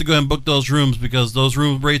 You have to go ahead and book those rooms because those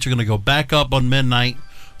room rates are going to go back up on midnight.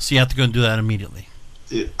 So you have to go and do that immediately.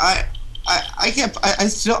 Dude, I'm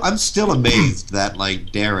still amazed that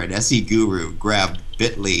Darren, SE Guru, grabbed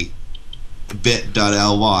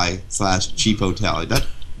bit.ly/cheap hotel.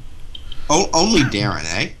 Only Darren,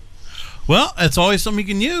 eh? Well, it's always something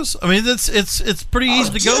you can use. I mean, it's pretty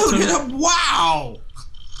easy to go to. Wow!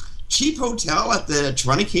 Cheap hotel at the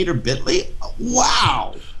Trunicator Bitly.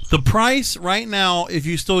 Wow! The price right now, if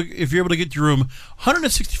you're able to get your room,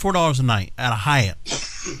 $164 a night at a Hyatt.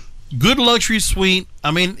 Good luxury suite.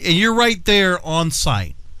 I mean, and you're right there on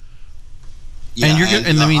site. Yeah,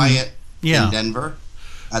 and Hyatt in Denver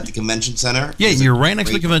at the convention center. Yeah, you're right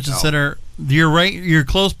next to the convention center. You're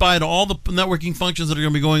close by to all the networking functions that are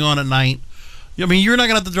going to be going on at night. I mean, you're not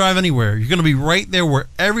going to have to drive anywhere. You're going to be right there where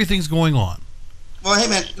everything's going on. Well, hey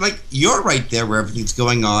man, you're right there where everything's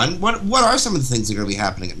going on. What are some of the things that are going to be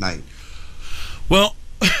happening at night? Well,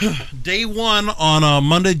 day one on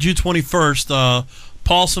Monday, June 21st,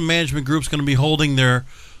 Paulson Management Group's going to be holding their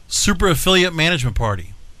Super Affiliate Management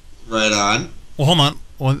Party. Right on. Well, hold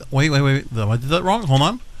on. Wait. I did that wrong. Hold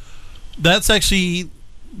on. That's actually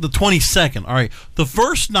the 22nd. All right. The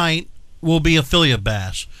first night will be Affiliate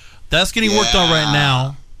Bash. That's getting worked on right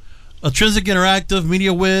now. Intrinsic Interactive,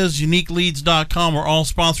 MediaWiz, UniqueLeads.com are all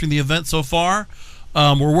sponsoring the event so far.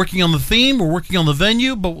 We're working on the theme. We're working on the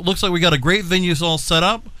venue, but it looks like we got a great venue all set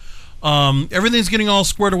up. Everything's getting all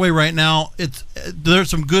squared away right now.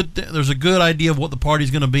 There's a good idea of what the party's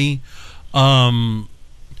going to be. Yeah,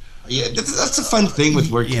 that's a fun thing with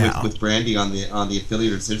working with Brandy on the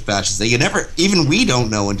affiliate research batches. That we don't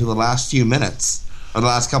know until the last few minutes or the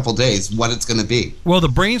last couple of days what it's going to be. Well, the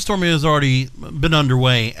brainstorming has already been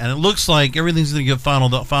underway, and it looks like everything's going to get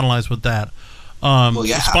finalized with that.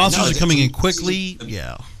 Sponsors are coming in quickly.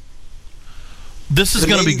 Yeah. This is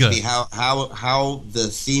going to be good. How the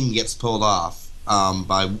theme gets pulled off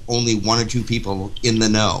by only one or two people in the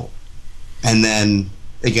know, and then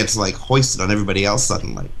it gets hoisted on everybody else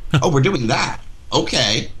suddenly. Oh, we're doing that.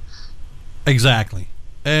 Okay. Exactly.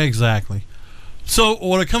 So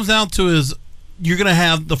what it comes down to is you're going to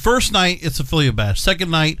have the first night, it's Affiliate Bash.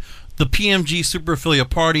 Second night, the PMG Super Affiliate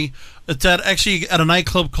Party. It's actually at a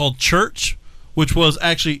nightclub called Church, which was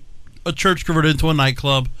actually a church converted into a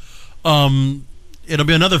nightclub. It'll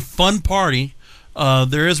be another fun party.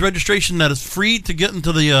 There is registration that is free to get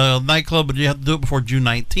into the nightclub, but you have to do it before June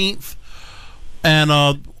 19th. And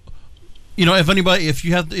if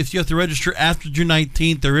you have to register after June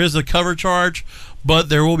 19th, there is a cover charge, but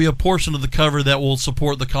there will be a portion of the cover that will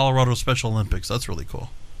support the Colorado Special Olympics. That's really cool.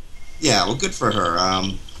 Yeah, well, good for her.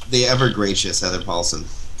 The ever gracious Heather Paulson.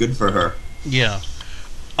 Good for her. Yeah.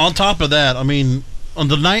 On top of that, on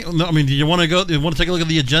the night, do you want to take a look at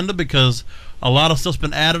the agenda, because a lot of stuff's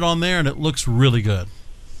been added on there and it looks really good.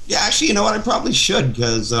 Yeah, actually, you know what? I probably should,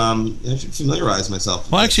 because I should familiarize myself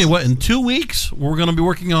with Well, actually, in 2 weeks, we're going to be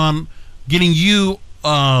working on getting you,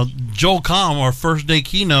 Joel Comm, our first day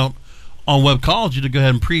keynote on Webcology, to go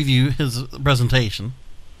ahead and preview his presentation.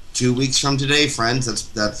 2 weeks from today, friends.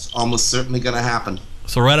 That's almost certainly going to happen.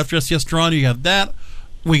 So right after SCS Toronto, you have that.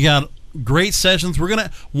 We got great sessions. We're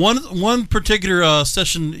gonna one particular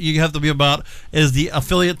session you have to be about is the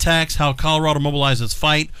affiliate tax, how Colorado mobilizes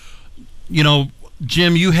fight.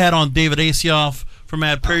 Jim, you had on David Asioff from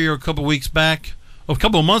Ad Perrier a couple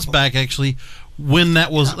of months back actually, when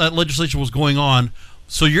that legislation was going on.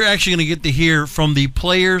 So you're actually going to get to hear from the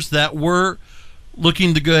players that were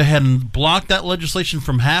looking to go ahead and block that legislation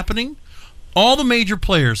from happening. All the major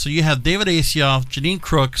players. So you have David Asioff, Janine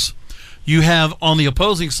Crooks. You have on the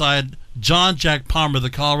opposing side John Jack Palmer, the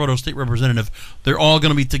Colorado State Representative. They're all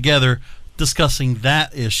going to be together discussing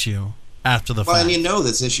that issue after the fact. Well, and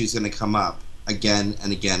this issue is going to come up again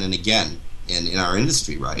and again and again in our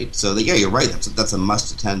industry, right? So, yeah, you're right. That's a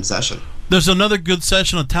must-attend session. There's another good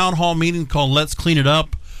session, a town hall meeting called Let's Clean It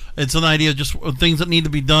Up. It's an idea of just things that need to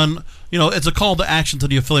be done. It's a call to action to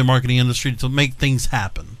the affiliate marketing industry to make things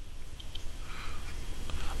happen.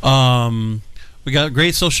 We got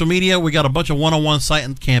great social media. We got a bunch of one-on-one site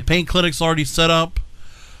and campaign clinics already set up.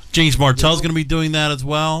 James Martell's going to be doing that as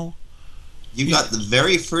well. You got the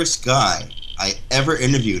very first guy I ever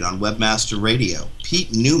interviewed on Webmaster Radio,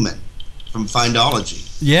 Pete Newman from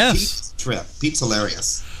Findology. Yes. Pete's trip. Pete's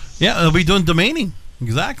hilarious. Yeah, they'll be doing domaining.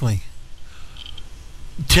 Exactly.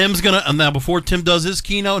 Tim's going to, now before Tim does his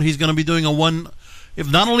keynote, he's going to be doing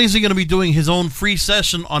not only is he going to be doing his own free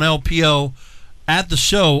session on LPO at the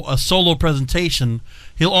show, a solo presentation,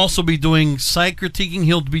 he'll also be doing site critiquing.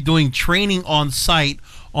 He'll be doing training on site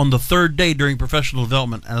on the third day during professional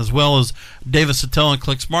development, as well as David Sattel and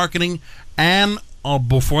Clicks Marketing. And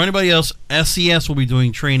before anybody else, SCS will be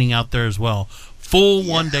doing training out there as well. Full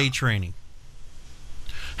one-day training.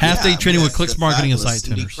 Half-day training with Clicks Marketing and Site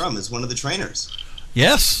Cindy Tuners. Crum is one of the trainers.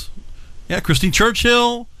 Yes. Yeah, Christine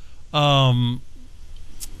Churchill. Oh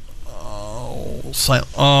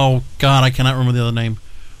God, I cannot remember the other name.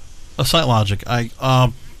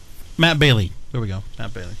 SiteLogic. Matt Bailey. There we go.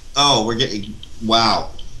 Matt Bailey. Oh, we're getting wow.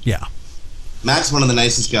 Yeah. Matt's one of the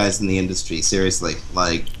nicest guys in the industry. Seriously,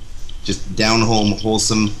 just down home,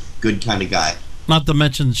 wholesome, good kind of guy. Not to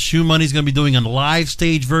mention, Shoe Money's going to be doing a live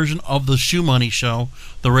stage version of the Shoe Money Show,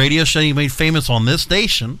 the radio show you made famous on this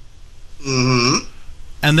station. Mm-hmm.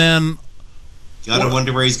 And then, gotta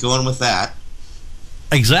wonder where he's going with that.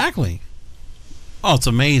 Exactly. Oh, it's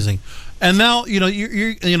amazing. And now,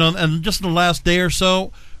 you're and just in the last day or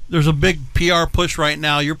so, there's a big PR push right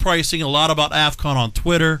now. You're probably seeing a lot about AFCON on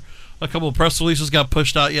Twitter. A couple of press releases got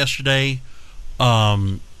pushed out yesterday.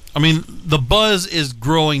 The buzz is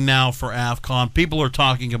growing now for AFCON. People are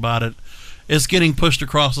talking about it. It's getting pushed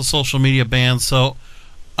across the social media bands. So,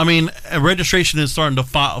 registration is starting to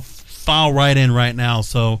file right in right now.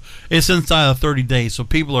 So, it's inside of 30 days. So,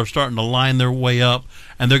 people are starting to line their way up,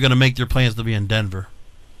 and they're going to make their plans to be in Denver.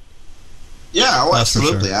 Yeah, That's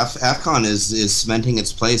absolutely. for sure. AFCON is cementing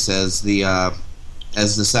its place as the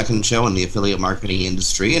second show in the affiliate marketing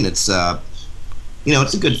industry, and it's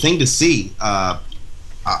it's a good thing to see.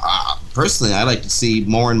 Personally, I like to see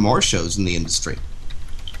more and more shows in the industry.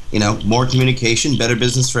 More communication, better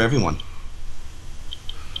business for everyone.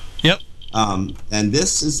 Yep. And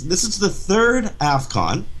this is the third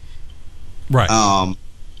AFCON. Right.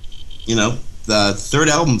 The third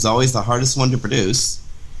album's always the hardest one to produce.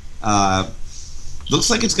 Looks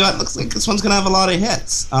like this one's gonna have a lot of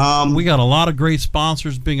hits. We got a lot of great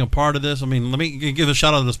sponsors being a part of this. Let me give a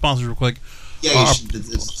shout out to the sponsors real quick. Yeah,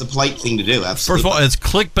 it's a polite thing to do. Absolutely. First of all, it's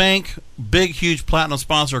ClickBank, big, huge platinum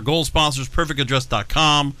sponsor. Gold sponsor is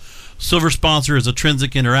PerfectAddress.com. Silver sponsor is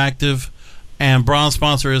Intrinsic Interactive, and bronze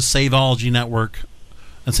sponsor is Saveology Network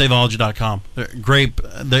and Saveology.com. They're great.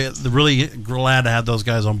 They're really glad to have those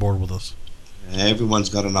guys on board with us. Everyone's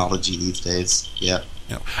got an ology these days. Yeah.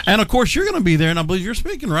 And of course, you're going to be there, and I believe you're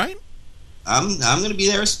speaking, right? I'm going to be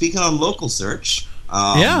there speaking on local search.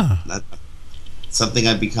 That's something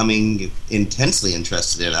I'm becoming intensely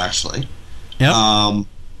interested in, actually. Yeah.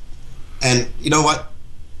 And you know what?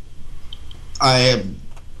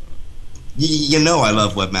 You know I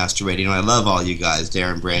love Webmaster Radio, and I love all you guys,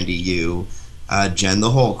 Darren, Brandy, you, Jen,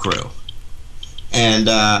 the whole crew. And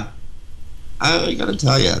I got to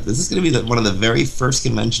tell you, this is going to be one of the very first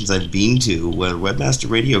conventions I've been to where Webmaster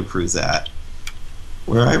Radio crew's at,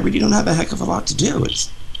 where I really don't have a heck of a lot to do.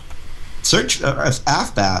 It's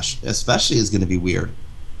AFBash especially is going to be weird.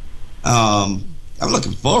 I'm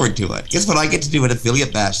looking forward to it. Guess what I get to do at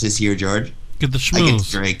Affiliate Bash this year, George? Get the schmooze. I get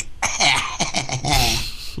to drink.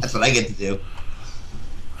 That's what I get to do.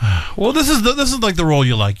 Well, this is like the role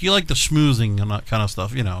you like. You like the schmoozing and that kind of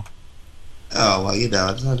stuff, you know. Oh, well, you know,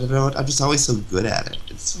 I'm just always so good at it.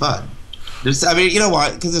 It's fun. You know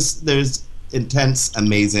what? Because there's intense,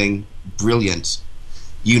 amazing, brilliant,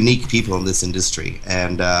 unique people in this industry.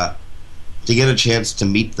 And to get a chance to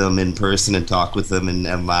meet them in person and talk with them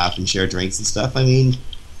and laugh and share drinks and stuff, I mean,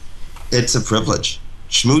 it's a privilege.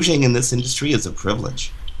 Schmoozing in this industry is a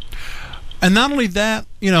privilege. And not only that,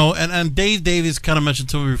 you know, and Dave Davies kind of mentioned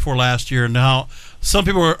to me before last year, and how some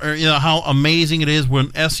people are, you know, how amazing it is when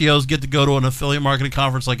SEOs get to go to an affiliate marketing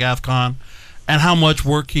conference like AFCON, and how much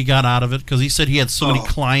work he got out of it, because he said he had so many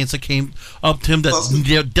clients that came up to him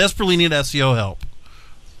that desperately need SEO help.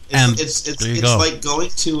 It's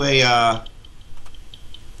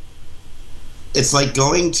like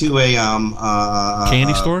going to a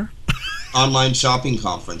candy store, online shopping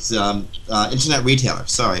conference, internet retailer.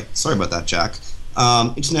 Sorry about that, Jack.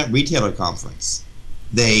 Internet retailer conference.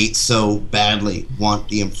 They so badly want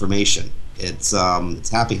the information. It's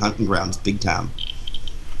happy hunting grounds, big time.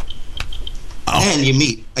 Oh. And you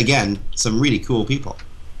meet again some really cool people.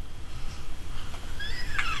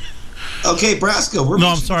 Okay, Brasco.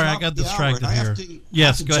 I'm sorry, I got distracted here. Go ahead. I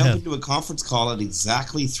have to jump into a conference call at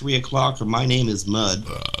exactly 3:00, or my name is Mud,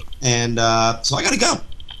 and so I gotta go.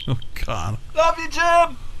 Oh God! Love you,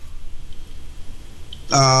 Jim.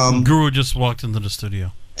 Guru just walked into the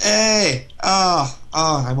studio. Hey,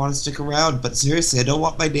 I want to stick around, but seriously, I don't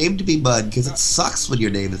want my name to be Mud because it sucks when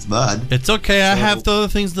your name is Mud. It's okay. I have other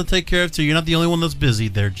things to take care of too. You're not the only one that's busy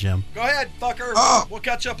there, Jim. Go ahead, fucker. We'll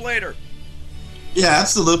catch up later. Yeah,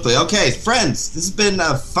 absolutely. Okay, friends, this has been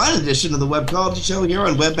a fun edition of the Webcology Show here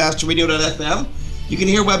on webmasterradio.fm. You can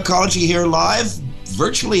hear Webcology here live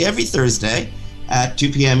virtually every Thursday at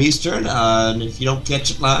 2 p.m. Eastern. And if you don't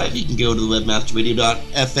catch it live, you can go to the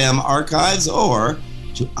webmasterradio.fm archives or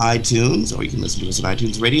to iTunes, or you can listen to us on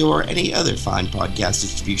iTunes Radio or any other fine podcast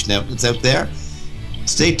distribution outlets out there.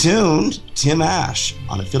 Stay tuned. Tim Ash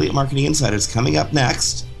on Affiliate Marketing Insiders coming up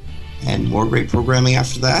next, and more great programming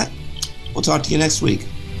after that. We'll talk to you next week.